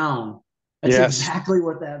us down. That's exactly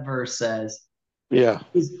what that verse says. Yeah.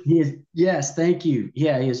 He is. Yes. Thank you.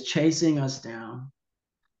 Yeah. He is chasing us down.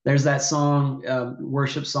 There's that song,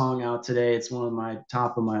 worship song out today. It's one of my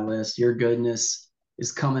top of my list. Your goodness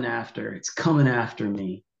is coming after. It's coming after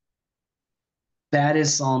me. That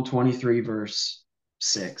is Psalm 23, verse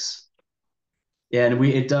 6. Yeah, and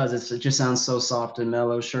it does. It just sounds so soft and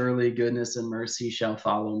mellow. Surely goodness and mercy shall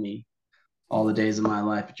follow me all the days of my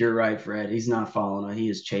life. But you're right, Fred. He's not following us. He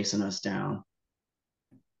is chasing us down,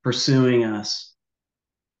 pursuing us.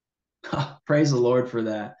 Praise the Lord for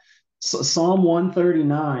that. So Psalm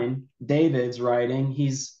 139, David's writing.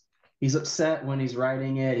 He's upset when he's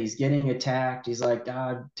writing it. He's getting attacked. He's like,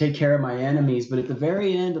 God, take care of my enemies. But at the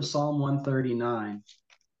very end of Psalm 139,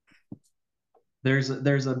 there's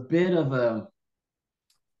a bit of a,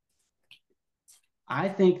 I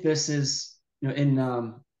think this is, in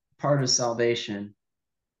part of salvation.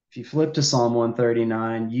 If you flip to Psalm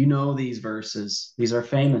 139, these verses. These are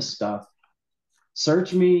famous stuff.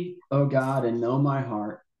 Search me, O God, and know my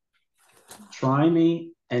heart. Try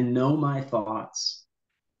me and know my thoughts,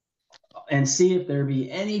 and see if there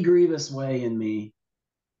be any grievous way in me,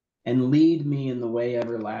 and lead me in the way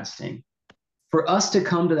everlasting. For us to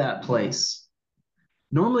come to that place,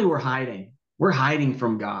 normally we're hiding. We're hiding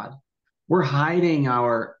from God. We're hiding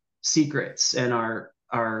our secrets and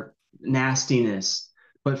our nastiness.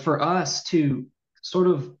 But for us to sort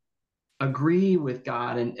of agree with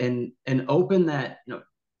God and open that,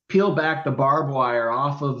 peel back the barbed wire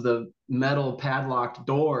off of the metal padlocked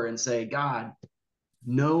door and say, God,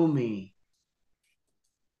 know me.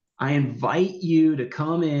 I invite you to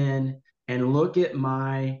come in and look at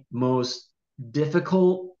my most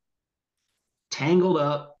difficult, tangled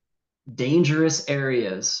up, dangerous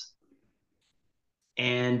areas.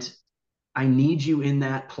 And I need you in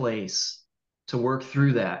that place to work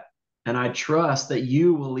through that. And I trust that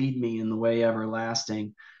you will lead me in the way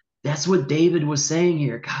everlasting. That's what David was saying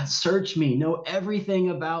here. God, search me, know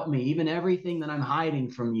everything about me, even everything that I'm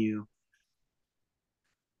hiding from you.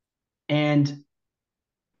 And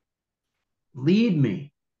lead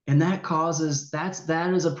me. And that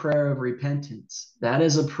is a prayer of repentance. That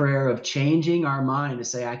is a prayer of changing our mind to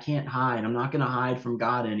say, I can't hide. I'm not going to hide from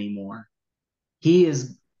God anymore. He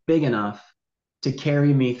is big enough to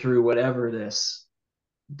carry me through whatever this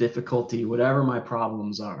difficulty, whatever my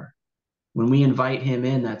problems are. When we invite him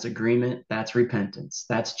in, that's agreement, that's repentance,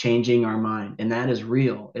 that's changing our mind. And that is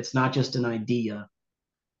real. It's not just an idea.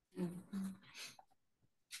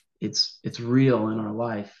 It's real in our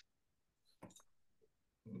life.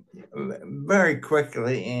 Very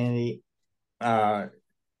quickly, Andy,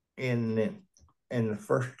 in the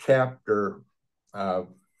first chapter of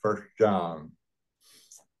 1 John,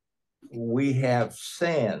 we have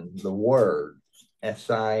sin, the word,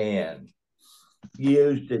 S-I-N,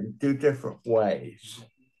 used in two different ways.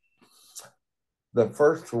 The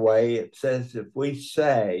first way, it says if we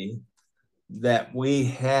say that we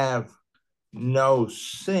have no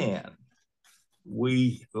sin,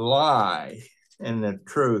 we lie and the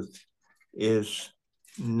truth is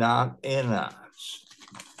not in us.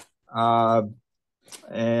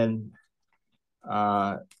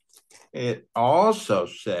 It also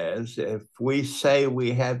says if we say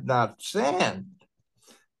we have not sinned,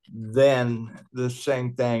 then the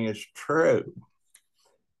same thing is true.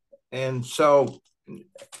 And so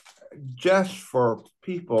just for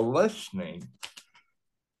people listening,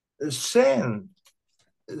 sin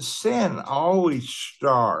always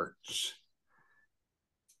starts,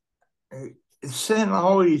 sin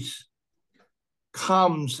always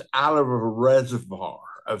comes out of a reservoir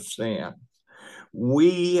of sin.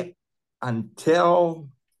 We, until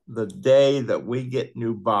the day that we get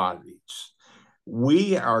new bodies,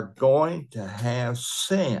 we are going to have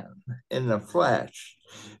sin in the flesh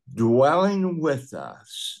dwelling with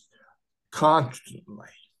us constantly.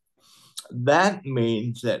 That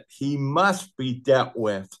means that he must be dealt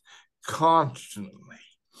with constantly.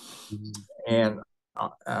 And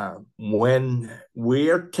when we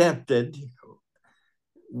are tempted,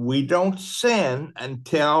 we don't sin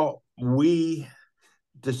until we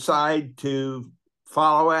decide to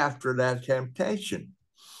follow after that temptation.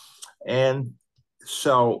 And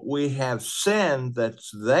so we have sin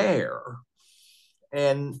that's there,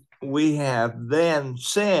 and we have then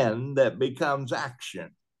sin that becomes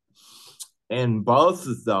action. And both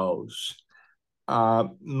of those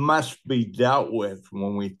must be dealt with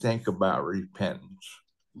when we think about repentance.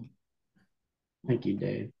 Thank you,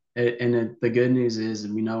 Dave. And the good news is,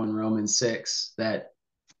 we know in Romans 6 that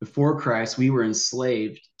before Christ, we were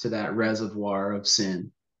enslaved to that reservoir of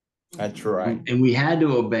sin. That's right. And we had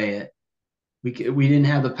to obey it. We didn't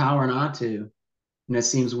have the power not to. And that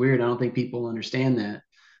seems weird. I don't think people understand that.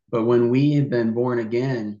 But when we have been born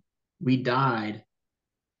again, we died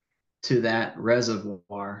to that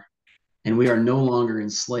reservoir, and we are no longer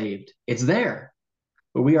enslaved. It's there,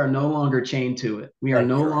 but we are no longer chained to it. We are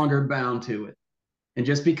no longer bound to it. And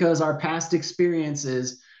just because our past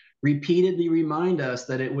experiences repeatedly remind us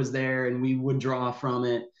that it was there and we would draw from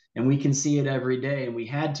it and we can see it every day, and we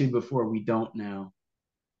had to before, we don't now.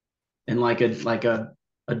 And like a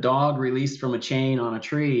dog released from a chain on a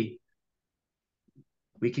tree,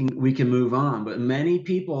 we can move on. But many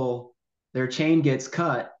people, their chain gets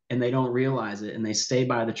cut and they don't realize it, and they stay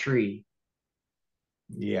by the tree.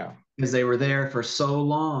 Yeah. Because they were there for so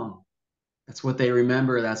long. That's what they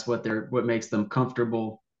remember. That's what makes them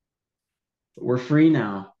comfortable. But we're free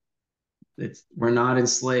now. We're not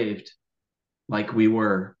enslaved like we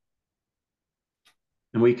were.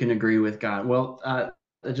 And we can agree with God. Well,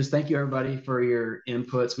 just thank you, everybody, for your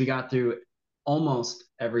inputs. We got through almost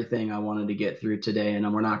everything I wanted to get through today,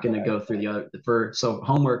 and we're not going to go through the other. So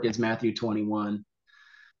homework is Matthew 21,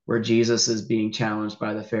 where Jesus is being challenged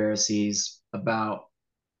by the Pharisees about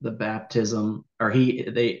the baptism, or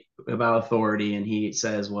about authority, and he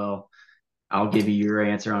says, well, I'll give you your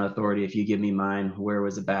answer on authority if you give me mine. Where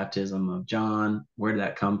was the baptism of John? Where did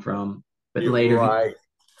that come from? But You're later, right.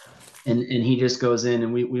 And he just goes in,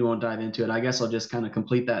 and we won't dive into it. I guess I'll just kind of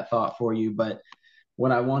complete that thought for you. But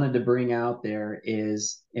what I wanted to bring out there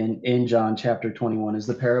is in John chapter 21 is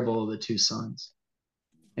the parable of the two sons.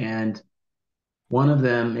 And one of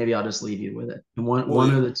them, maybe I'll just leave you with it. And one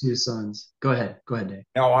of the two sons, go ahead, Dave.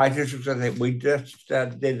 No, I just was going to say, we just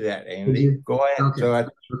did that, Andy. Go ahead. Okay. So that's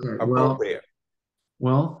appropriate.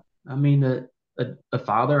 Well, I mean, a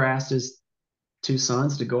father asked his two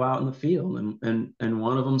sons to go out in the field, and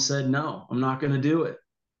one of them said, no, I'm not going to do it.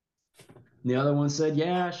 And the other one said,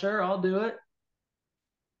 yeah, sure, I'll do it.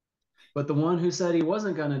 But the one who said he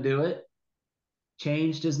wasn't going to do it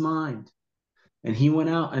changed his mind, and he went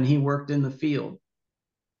out and he worked in the field.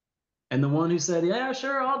 And the one who said, yeah,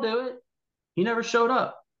 sure, I'll do it, he never showed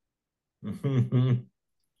up. And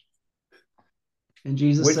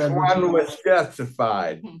Jesus said, which one was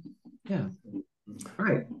justified? Yeah.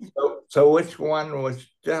 Right. So which one was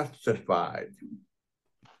justified?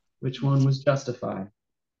 Which one was justified?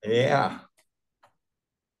 Yeah.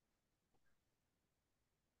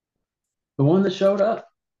 The one that showed up.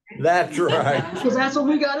 That's right. Because that's what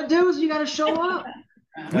we got to do, is you got to show up.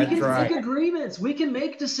 We can right. make agreements. We can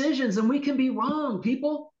make decisions, and we can be wrong,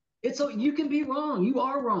 people. You can be wrong. You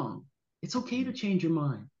are wrong. It's okay to change your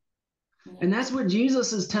mind. And that's what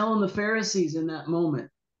Jesus is telling the Pharisees in that moment.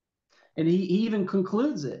 And he even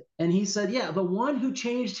concludes it. And he said, yeah, the one who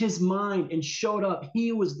changed his mind and showed up,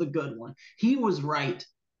 he was the good one. He was right.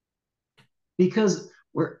 Because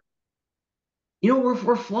we're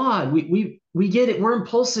flawed. We get it. We're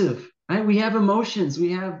impulsive, right? We have emotions.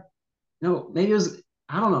 We have, maybe it was,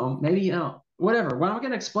 I don't know, maybe, whatever. Well, I'm going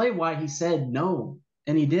to explain why he said no,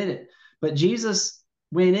 and he did it. But Jesus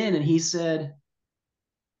went in and he said,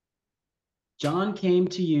 John came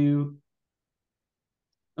to you.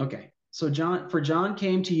 Okay. So John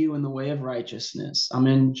came to you in the way of righteousness. I'm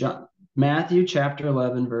in Matthew chapter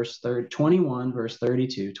 11, verse 21, verse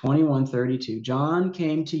 32, 21, 32. John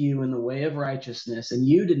came to you in the way of righteousness, and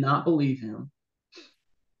you did not believe him.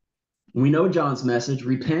 We know John's message,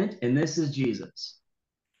 repent, and this is Jesus.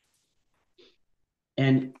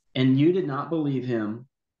 And you did not believe him,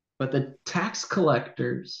 but the tax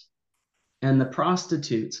collectors and the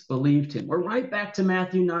prostitutes believed him. We're right back to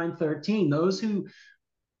Matthew 9:13. Those who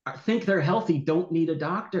think they're healthy don't need a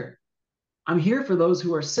doctor. I'm here for those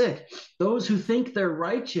who are sick. Those who think they're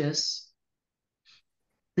righteous,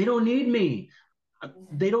 they don't need me.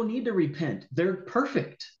 They don't need to repent. They're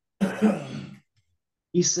perfect.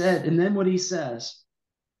 He said, and then what he says,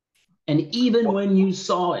 and even when you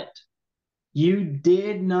saw it, you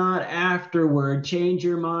did not afterward change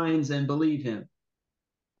your minds and believe him.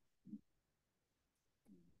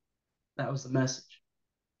 That was the message.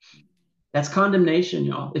 That's condemnation,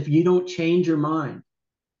 y'all. If you don't change your mind,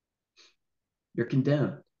 you're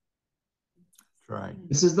condemned. That's right.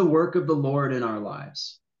 This is the work of the Lord in our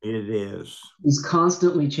lives. It is. He's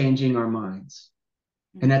constantly changing our minds.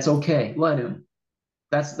 And that's okay. Let him.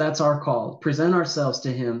 That's our call. Present ourselves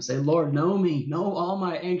to him. Say, Lord, know me. Know all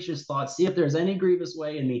my anxious thoughts. See if there's any grievous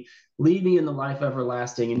way in me. Lead me in the life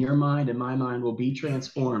everlasting. And your mind and my mind will be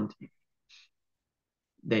transformed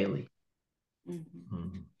daily.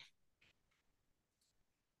 Mm-hmm.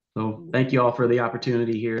 So thank you all for the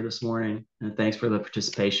opportunity here this morning, and thanks for the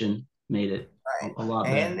participation. Made it a lot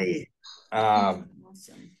better. Andy, why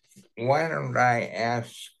don't I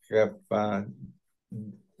ask if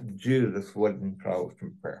Judith wouldn't close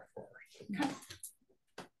in prayer for us?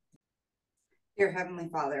 Dear Heavenly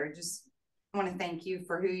Father, I just want to thank you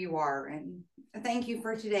for who you are, and thank you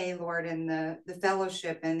for today, Lord, and the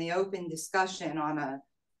fellowship and the open discussion on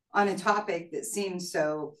a topic that seems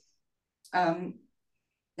so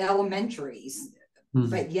elementary,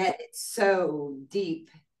 but yet it's so deep,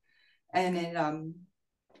 and it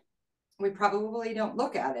we probably don't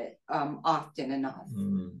look at it often enough.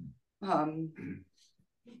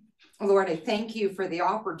 Lord, I thank you for the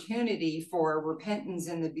opportunity for repentance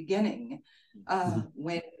in the beginning,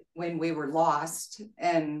 when we were lost,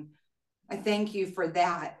 and I thank you for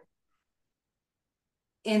that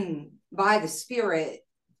by the Spirit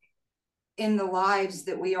in the lives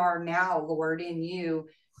that we are now, Lord, in you,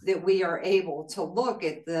 that we are able to look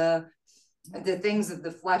at the things of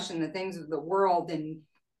the flesh and the things of the world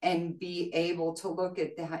and be able to look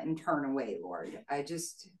at that and turn away, Lord.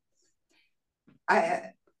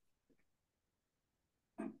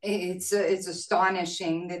 It's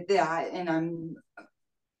astonishing that and I'm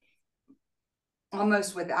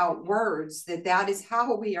almost without words that is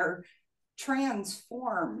how we are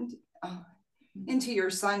transformed into your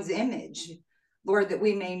Son's image, Lord, that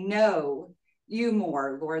we may know you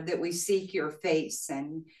more, Lord, that we seek your face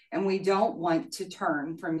and we don't want to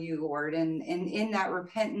turn from you, Lord, and in that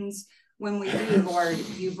repentance, when we do, Lord,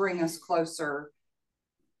 you bring us closer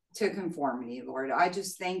to conformity, Lord. I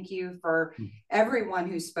just thank you for everyone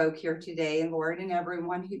who spoke here today, Lord, and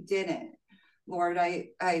everyone who didn't. Lord,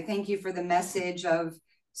 I thank you for the message of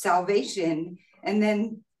salvation and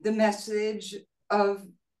then the message of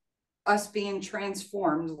us being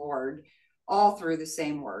transformed, Lord, all through the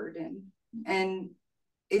same word. And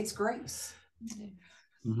it's grace.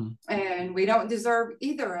 And we don't deserve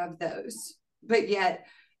either of those. But yet,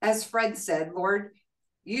 as Fred said, Lord,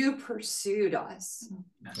 you pursued us.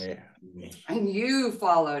 And you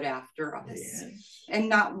followed after us. And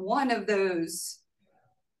not one of those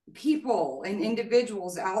people and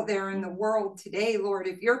individuals out there in the world today, Lord,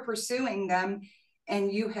 if you're pursuing them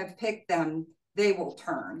and you have picked them, they will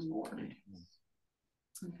turn, Lord.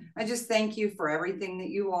 I just thank you for everything that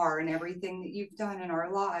you are and everything that you've done in our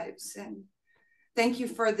lives. And thank you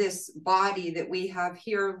for this body that we have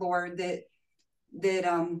here, Lord, that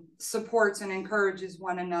supports and encourages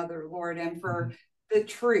one another, Lord, and for the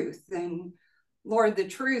truth. And Lord, the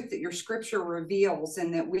truth that your scripture reveals,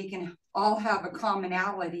 and that we can all have a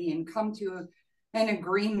commonality and come to an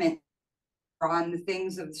agreement on the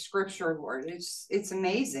things of the scripture, Lord. It's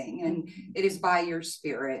amazing, and it is by your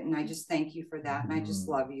spirit, and I just thank you for that, and I just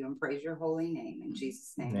love you and praise your holy name in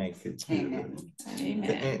Jesus' name. Thank you. Amen.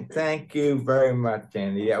 Amen. Thank you very much,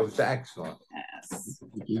 Andy. That was excellent. Yes.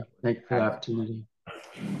 Thank you for the opportunity.